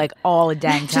without being like all the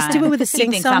dang time. Just do it with a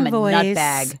sing-song voice.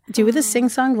 Nutbag. Do it with a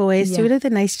sing-song voice. Do it with a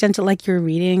nice, gentle, like you're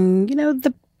reading,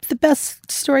 the best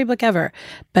storybook ever.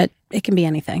 But it can be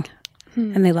anything.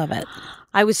 And they love it.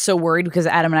 I was so worried because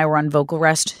Adam and I were on vocal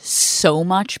rest so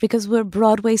much because we're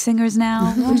Broadway singers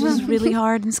now, which is really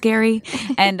hard and scary.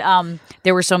 And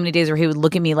there were so many days where he would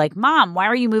look at me like, Mom, why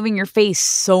are you moving your face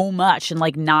so much and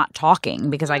like not talking?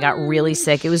 Because I got really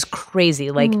sick. It was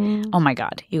crazy. Like, oh my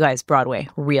God, you guys, Broadway,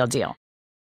 real deal.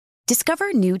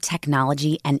 Discover new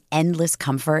technology and endless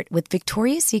comfort with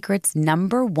Victoria's Secret's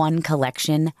 #1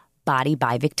 collection, Body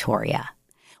by Victoria.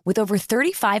 With over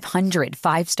 3,500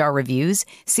 five-star reviews,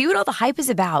 see what all the hype is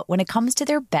about when it comes to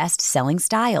their best-selling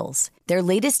styles. Their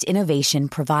latest innovation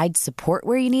provides support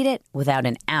where you need it without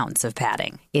an ounce of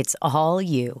padding. It's all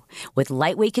you. With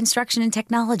lightweight construction and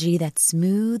technology that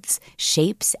smooths,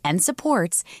 shapes, and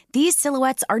supports, these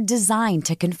silhouettes are designed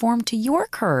to conform to your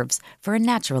curves for a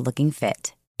natural-looking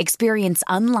fit. Experience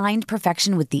unlined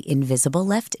perfection with the Invisible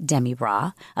Lift Demi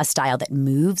Bra, a style that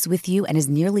moves with you and is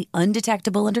nearly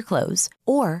undetectable under clothes.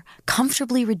 Or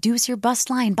comfortably reduce your bust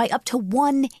line by up to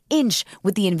 1 inch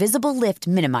with the Invisible Lift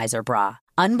Minimizer Bra.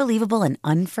 Unbelievable and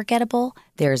unforgettable,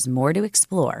 there's more to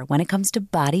explore when it comes to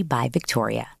Body by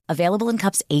Victoria. Available in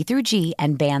cups A through G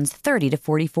and bands 30 to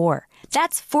 44.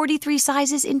 That's 43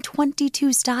 sizes in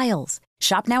 22 styles.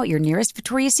 Shop now at your nearest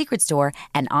Victoria's Secret store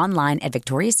and online at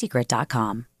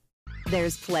victoriassecret.com.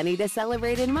 There's plenty to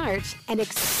celebrate in March and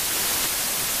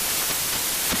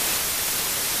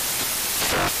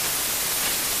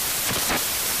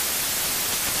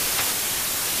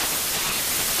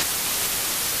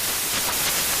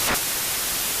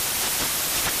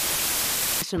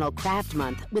National Craft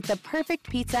Month with the perfect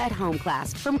pizza at home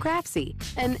class from Craftsy.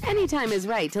 And anytime is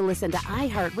right to listen to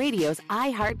iHeartRadio's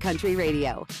iHeartCountry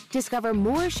Radio. Discover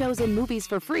more shows and movies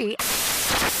for free.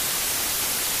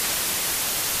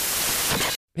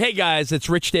 Hey guys, it's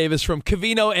Rich Davis from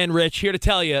Covino and Rich here to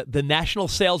tell you the national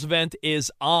sales event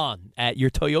is on at your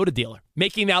Toyota dealer,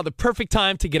 making now the perfect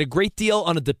time to get a great deal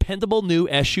on a dependable new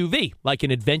SUV like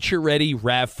an adventure-ready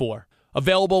RAV4.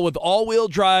 Available with all-wheel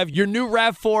drive, your new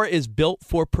RAV4 is built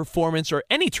for performance or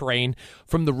any terrain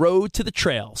from the road to the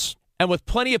trails. And with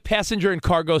plenty of passenger and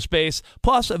cargo space,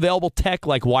 plus available tech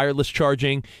like wireless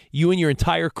charging, you and your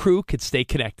entire crew could stay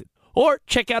connected. Or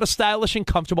check out a stylish and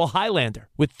comfortable Highlander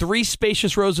with 3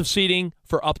 spacious rows of seating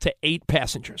for up to 8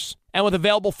 passengers. And with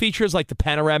available features like the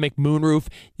panoramic moonroof,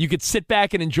 you could sit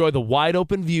back and enjoy the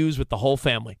wide-open views with the whole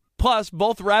family. Plus,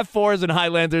 both RAV4s and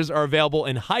Highlanders are available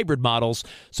in hybrid models,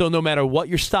 so no matter what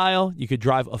your style, you could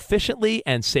drive efficiently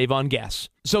and save on gas.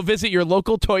 So visit your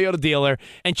local Toyota dealer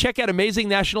and check out amazing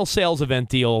national sales event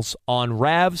deals on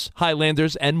RAVs,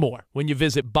 Highlanders, and more when you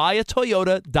visit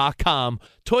buyatoyota.com.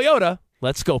 Toyota,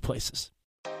 let's go places.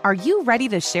 Are you ready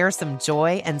to share some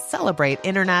joy and celebrate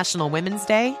International Women's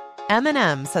Day?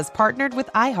 M&M's has partnered with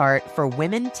iHeart for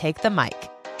Women Take the Mic,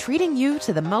 treating you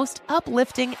to the most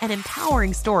uplifting and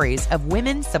empowering stories of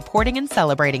women supporting and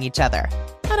celebrating each other.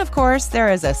 And of course,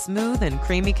 there is a smooth and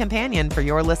creamy companion for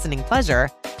your listening pleasure,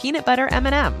 peanut butter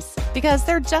M&Ms, because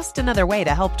they're just another way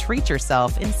to help treat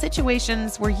yourself in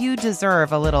situations where you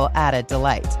deserve a little added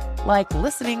delight, like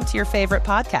listening to your favorite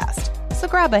podcast. So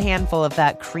grab a handful of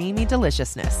that creamy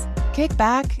deliciousness. Kick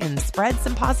back and spread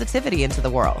some positivity into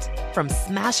the world. From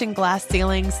smashing glass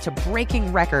ceilings to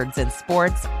breaking records in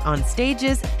sports, on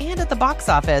stages, and at the box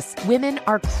office, women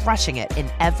are crushing it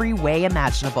in every way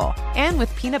imaginable. And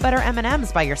with peanut butter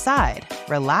M&Ms by your side,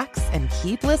 relax and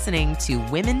keep listening to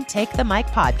Women Take the Mic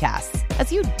podcasts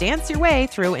as you dance your way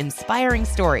through inspiring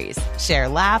stories, share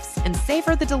laughs, and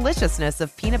savor the deliciousness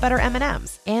of peanut butter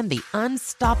M&Ms and the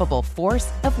unstoppable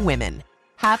force of women.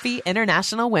 Happy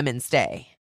International Women's Day.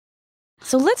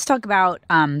 So let's talk about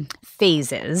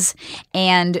phases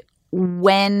and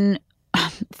when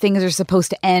things are supposed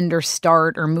to end or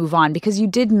start or move on, because you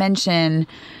did mention,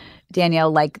 Danielle,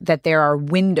 like that there are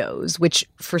windows, which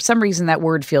for some reason that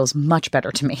word feels much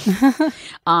better to me.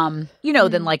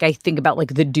 Than like I think about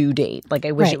like the due date. Like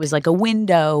I wish it was like a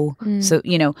window. So,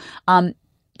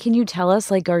 can you tell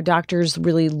us, like, are doctors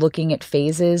really looking at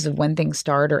phases of when things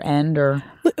start or end or?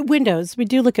 Windows. We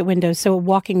do look at windows. So a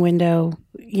walking window,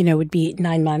 would be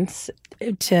 9 months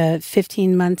to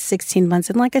 15 months, 16 months.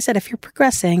 And like I said, if you're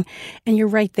progressing and you're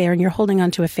right there and you're holding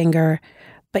onto a finger,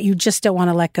 but you just don't want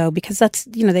to let go because that's,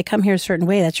 they come here a certain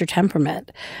way. That's your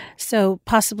temperament. So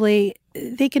possibly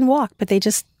they can walk, but they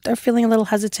just are feeling a little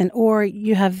hesitant. Or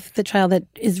you have the child that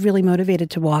is really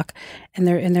motivated to walk and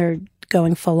they're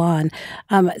going full on.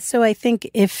 So I think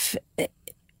if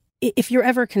you're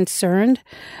ever concerned,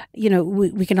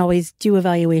 we can always do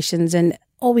evaluations and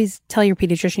always tell your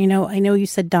pediatrician, I know you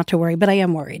said not to worry, but I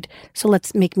am worried. So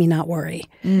let's make me not worry.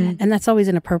 And that's always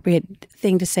an appropriate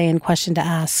thing to say and question to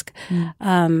ask.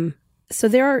 So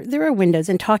there are windows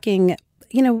and talking,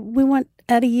 we want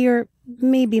at a year,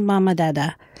 maybe mama,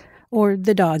 dada, or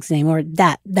the dog's name, or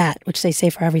that, which they say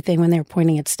for everything when they're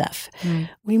pointing at stuff.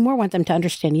 We more want them to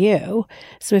understand you.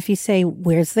 So if you say,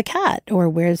 where's the cat or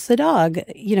where's the dog,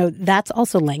 that's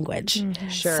also language.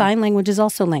 Sure. Sign language is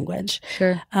also language.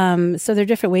 Sure. So there are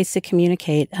different ways to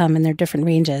communicate, and there are different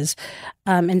ranges.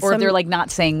 Or they're like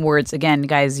not saying words. Again,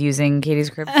 guys, using Katie's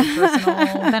crib for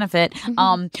personal benefit.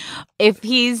 If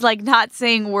he's like not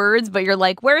saying words, but you're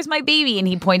like, where's my baby? And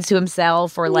he points to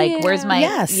himself, or like, where's my,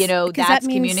 Yes, because that's that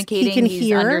means communicating. He can he's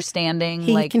hear, understanding.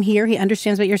 He can hear. He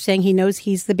understands what you're saying. He knows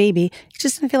he's the baby. He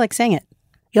just doesn't feel like saying it.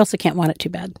 You also can't want it too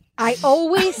bad. I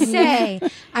always say,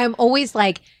 I'm always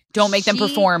like, don't make them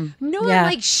perform. No, I'm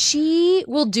like, she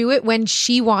will do it when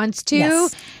she wants to.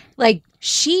 Yes. Like,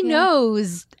 she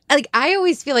knows. Like, I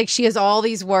always feel like she has all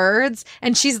these words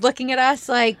and she's looking at us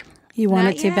like, You want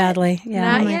not it too yet. badly. Yeah.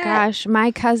 Not Oh my yet. gosh,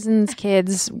 my cousin's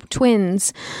kids,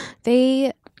 twins,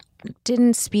 they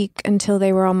didn't speak until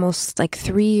they were almost like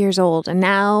 3 years old, and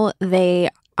now they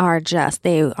are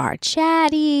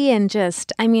chatty and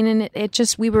just, and it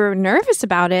just, we were nervous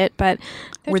about it, but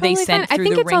Were they totally sent fine.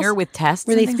 through the ringer with tests?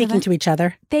 Were and they things speaking like to each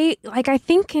other? they, like, I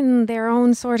think in their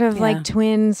own sort of like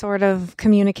twin sort of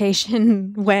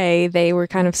communication way, they were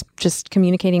kind of just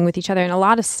communicating with each other, and a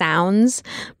lot of sounds,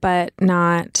 but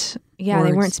not... Yeah, they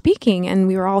Words. weren't speaking, and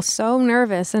we were all so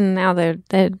nervous. And now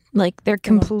they're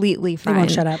completely fine. They won't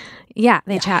shut up. Yeah,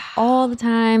 they chat all the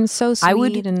time. So sweet. I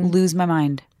would and lose my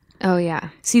mind. oh yeah,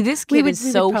 See, this kid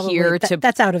is so probably- here to,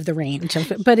 That's out of the range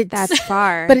of it, but it's that's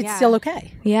far. but it's yeah. still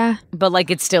okay. Yeah, but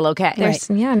like it's still okay. there's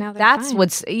yeah. Now they're That's fine.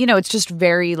 what's it's just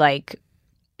very like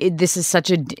this is such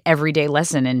a everyday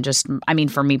lesson, and just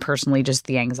for me personally, just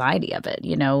the anxiety of it.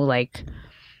 Like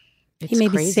it's He may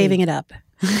be crazy. saving it up.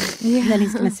 And then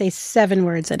he's going to say 7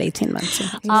 words at 18 months.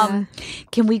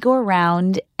 Can we go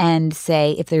around and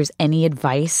say if there's any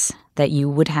advice that you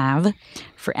would have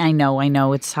for? I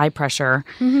know it's high pressure.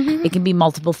 It can be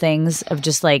multiple things of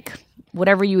just like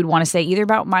whatever you would want to say, either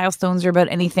about milestones or about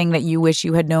anything that you wish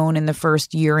you had known in the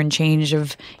first year and change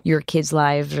of your kids'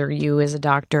 lives, or you as a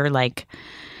doctor. Like,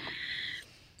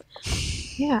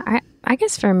 Yeah, I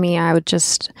guess for me, I would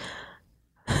just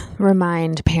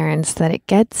remind parents that it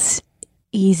gets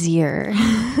easier.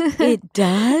 it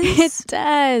does. It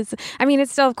does.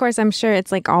 It's still, of course, I'm sure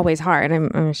it's like always hard.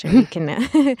 I'm sure you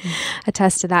can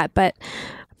attest to that. But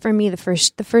for me, the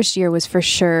first year was for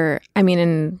sure.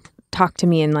 And talk to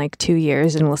me in like 2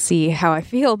 years and we'll see how I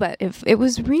feel. But if it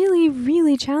was really,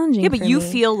 really challenging. Yeah, but for you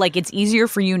me. feel like it's easier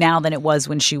for you now than it was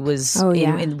when she was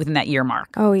within that year mark.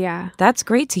 Oh yeah. That's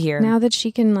great to hear. Now that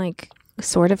she can like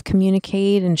sort of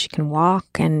communicate and she can walk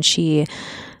and she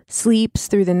sleeps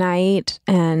through the night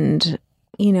and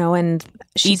and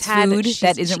she's Eats food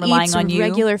that isn't relying eats on you.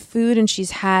 regular food, and she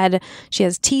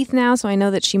has teeth now, so I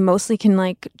know that she mostly can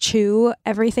like chew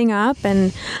everything up,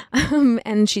 and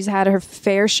and she's had her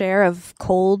fair share of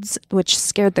colds, which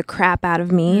scared the crap out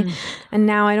of me, and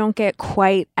now I don't get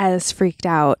quite as freaked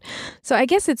out. So I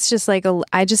guess it's just like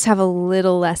I just have a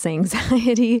little less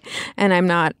anxiety, and I'm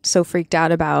not so freaked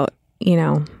out about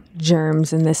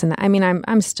germs and this and that.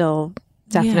 I'm still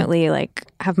definitely like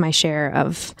have my share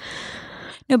of.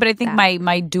 No, but I think my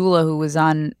doula, who was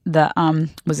on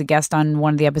was a guest on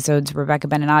one of the episodes, Rebecca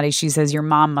Beninati, she says your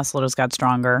mom muscle just got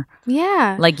stronger.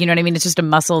 Yeah. Like, you know what I mean? It's just a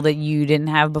muscle that you didn't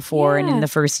have before. And in Yeah. the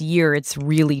first year, it's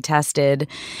really tested.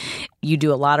 You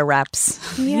do a lot of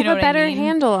reps. You know have a what I better mean?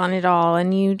 handle on it all,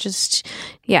 and you just,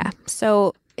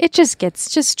 so it just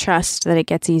trust that it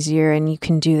gets easier and you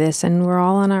can do this, and we're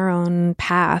all on our own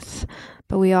path,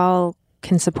 but we all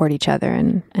can support each other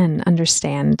and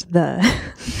understand the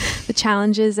the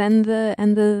challenges and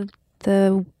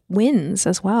the wins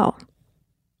as well.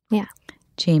 Yeah.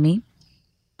 Jamie.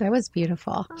 That was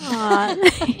beautiful.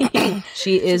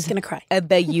 She is Gonna cry.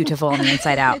 beautiful on the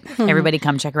inside out. Everybody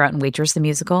come check her out in Waitress the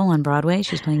Musical on Broadway.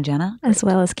 She's playing Jenna. As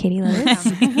well as Katie Lewis,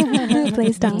 who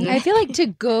plays Dawn. I feel like to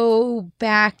go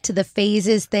back to the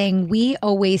phases thing, we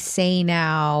always say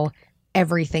now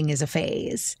everything is a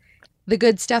phase. The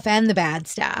good stuff and the bad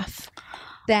stuff.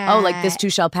 Oh, like this too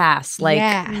shall pass. Like,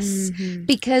 yes.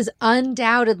 Because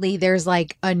undoubtedly there's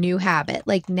like a new habit.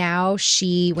 Like now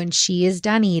when she is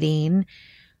done eating,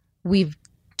 we've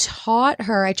taught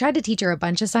her. I tried to teach her a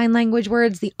bunch of sign language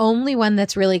words. The only one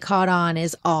that's really caught on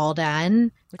is all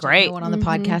done. Which Great. no one on the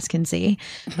podcast can see.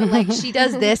 But like she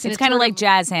does this. And it's kind of like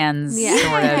jazz hands,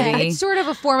 sort of. Yeah, it's sort of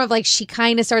a form of like she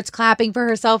kind of starts clapping for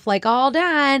herself like all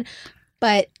done.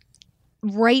 But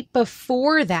right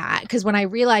before that, because when I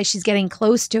realize she's getting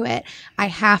close to it, I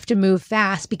have to move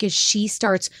fast because she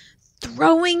starts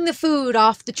throwing the food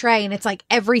off the tray, and it's like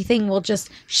everything will just,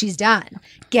 she's done.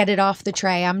 Get it off the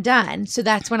tray, I'm done. So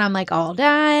that's when I'm like all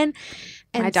done.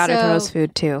 And My daughter so- throws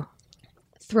food too.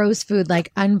 throws food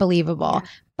like unbelievable.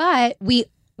 But we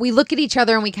look at each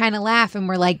other and we kind of laugh and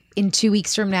we're like, in 2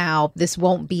 weeks from now, this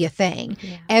won't be a thing.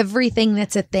 Yeah. Everything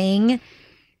that's a thing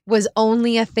was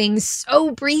only a thing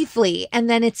so briefly. And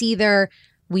then it's either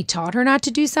we taught her not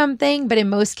to do something, but in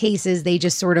most cases, they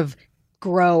just sort of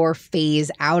grow or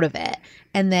phase out of it.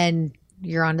 And then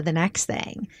you're on to the next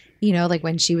thing. You know, like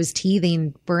when she was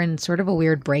teething, we're in sort of a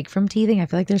weird break from teething. I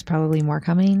feel like there's probably more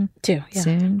coming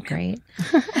soon. Great.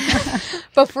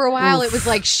 But for a while, it was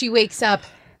like she wakes up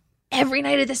every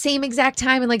night at the same exact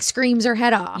time and like screams her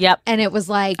head off. Yep. And it was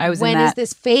like, I was in when is that.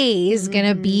 this phase going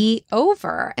to be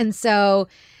over? And so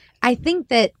I think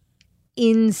that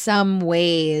in some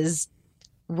ways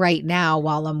right now,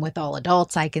 while I'm with all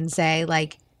adults, I can say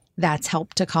like that's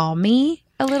helped to calm me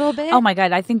a little bit. Oh my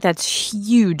God, I think that's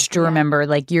huge to remember.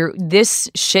 Like this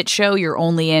shit show you're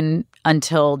only in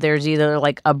until there's either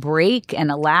like a break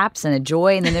and a lapse and a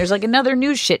joy, and then there's like another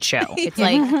new shit show. It's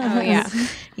like, oh yeah.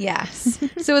 Yes.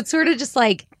 So it's sort of just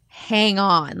like hang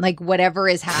on, like whatever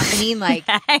is happening, like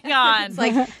hang on. it's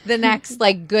like the next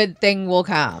like good thing will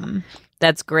come.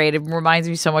 That's great. It reminds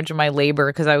me so much of my labor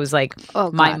because I was like,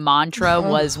 Oh, my God. mantra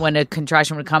was when a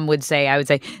contraction would come, I would say,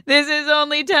 this is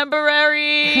only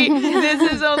temporary.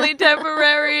 This is only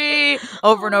temporary.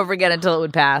 Over and over again until it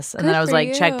would pass. And then Good I was for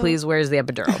like, check, you. please. Where's the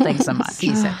epidural? Thanks so much.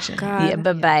 C-section. God. Yeah,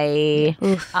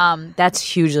 bye-bye. That's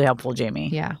hugely helpful, Jamie.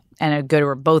 Yeah. And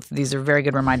both of these are very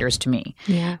good reminders to me.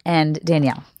 Yeah. And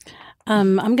Danielle.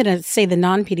 I'm going to say the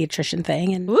non-pediatrician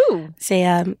thing and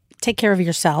say take care of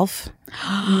yourself.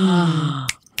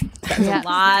 That's a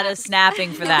lot of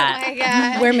snapping for that. Oh my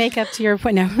God. Wear makeup to your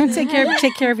point. No, take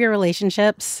care of your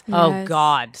relationships. Oh, Yes.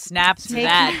 God. Snaps for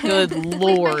that. Good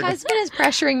Lord. My husband is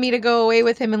pressuring me to go away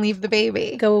with him and leave the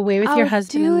baby. Go away with your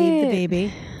husband do and leave the it.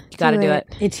 baby. You got to do it.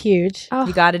 It's huge.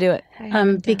 You got to do it.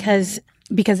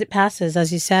 Because it passes,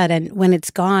 as you said, and when it's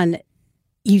gone,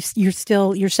 you're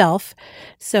still yourself.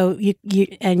 So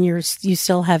you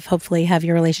still hopefully have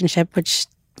your relationship, which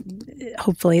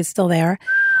hopefully is still there.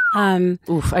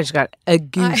 Oof, I just got a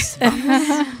goose.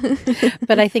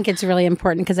 But I think it's really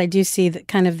important because I do see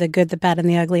kind of the good, the bad, and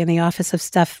the ugly in the office of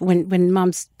stuff when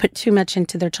moms put too much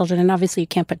into their children. And obviously you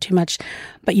can't put too much,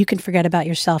 but you can forget about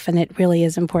yourself. And it really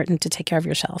is important to take care of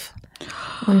yourself.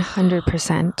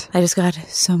 100%. I just got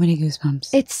so many goosebumps.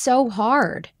 It's so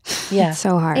hard. Yeah. It's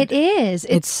so hard. It is.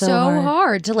 It's so so hard.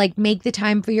 hard to like make the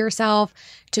time for yourself,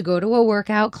 to go to a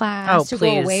workout class, Oh, to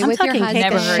please. go away I'm with your talking husband.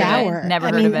 take Never a heard shower. of it. Never I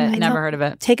heard mean, of it. I Never know. heard of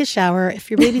it. Take a shower. If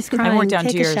your baby's crying, worked down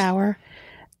take 2 a years. shower.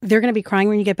 They're going to be crying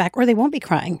when you get back, or they won't be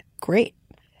crying. Great.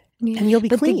 And you'll be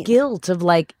But clean. the guilt of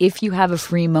like, if you have a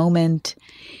free moment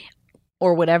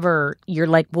or whatever, you're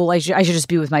like, well, I should just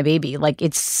be with my baby. Like,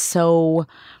 it's so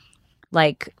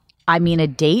like, I mean, a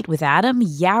date with Adam?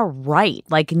 Yeah, right.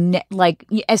 Like,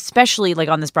 especially like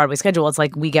on this Broadway schedule, it's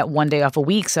like we get 1 day off a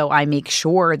week. So I make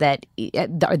sure that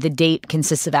the date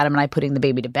consists of Adam and I putting the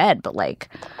baby to bed. But like,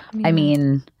 I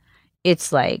mean,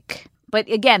 it's like, but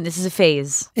again, this is a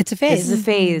phase. It's a phase. This is a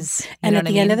phase. And at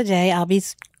the end of the day,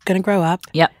 Albie's going to grow up.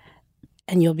 Yep.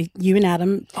 And you and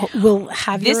Adam will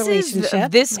have your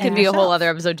relationship. This could and be a whole yourself. other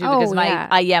episode too, Oh,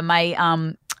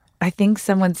 because I think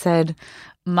someone said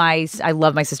I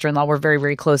love my sister-in-law. We're very,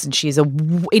 very close, and she's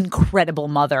an incredible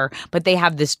mother. But they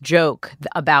have this joke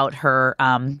about her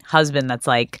husband that's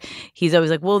like, he's always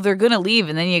like, well, they're going to leave,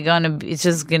 and then it's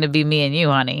just going to be me and you,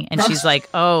 honey. And she's like,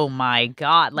 oh, my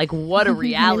God. Like, what a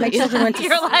reality. children went to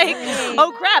You're like,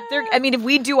 oh, crap. If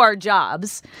we do our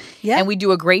jobs and we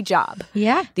do a great job,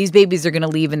 Yeah. these babies are going to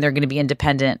leave, and they're going to be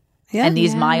independent. Yeah. And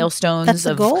these milestones That's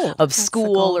the goal. of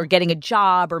school or getting a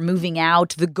job or moving out,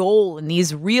 the goal and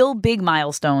these real big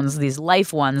milestones, these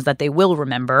life ones that they will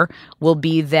remember, will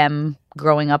be them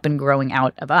growing up and growing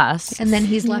out of us. And then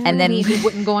he's left And with then- me who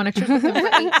wouldn't go on a trip with him for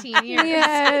 18 years.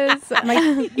 Yes.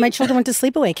 My children went to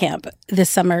sleepaway camp this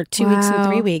summer, 2 weeks and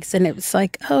 3 weeks. And it was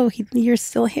like, oh, you're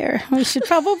still here. We should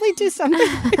probably do something.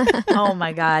 Oh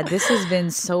my God, this has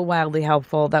been so wildly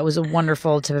helpful. That was a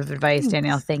wonderful tip of advice,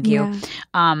 Danielle. Thank you.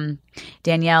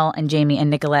 Danielle and Jamie and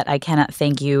Nicolette, I cannot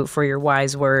thank you for your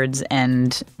wise words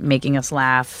and making us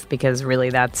laugh, because really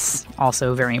that's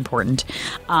also very important.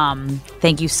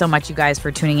 Thank you so much, you guys,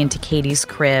 for tuning into Katie's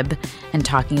Crib and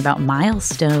talking about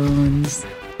milestones.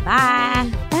 Bye.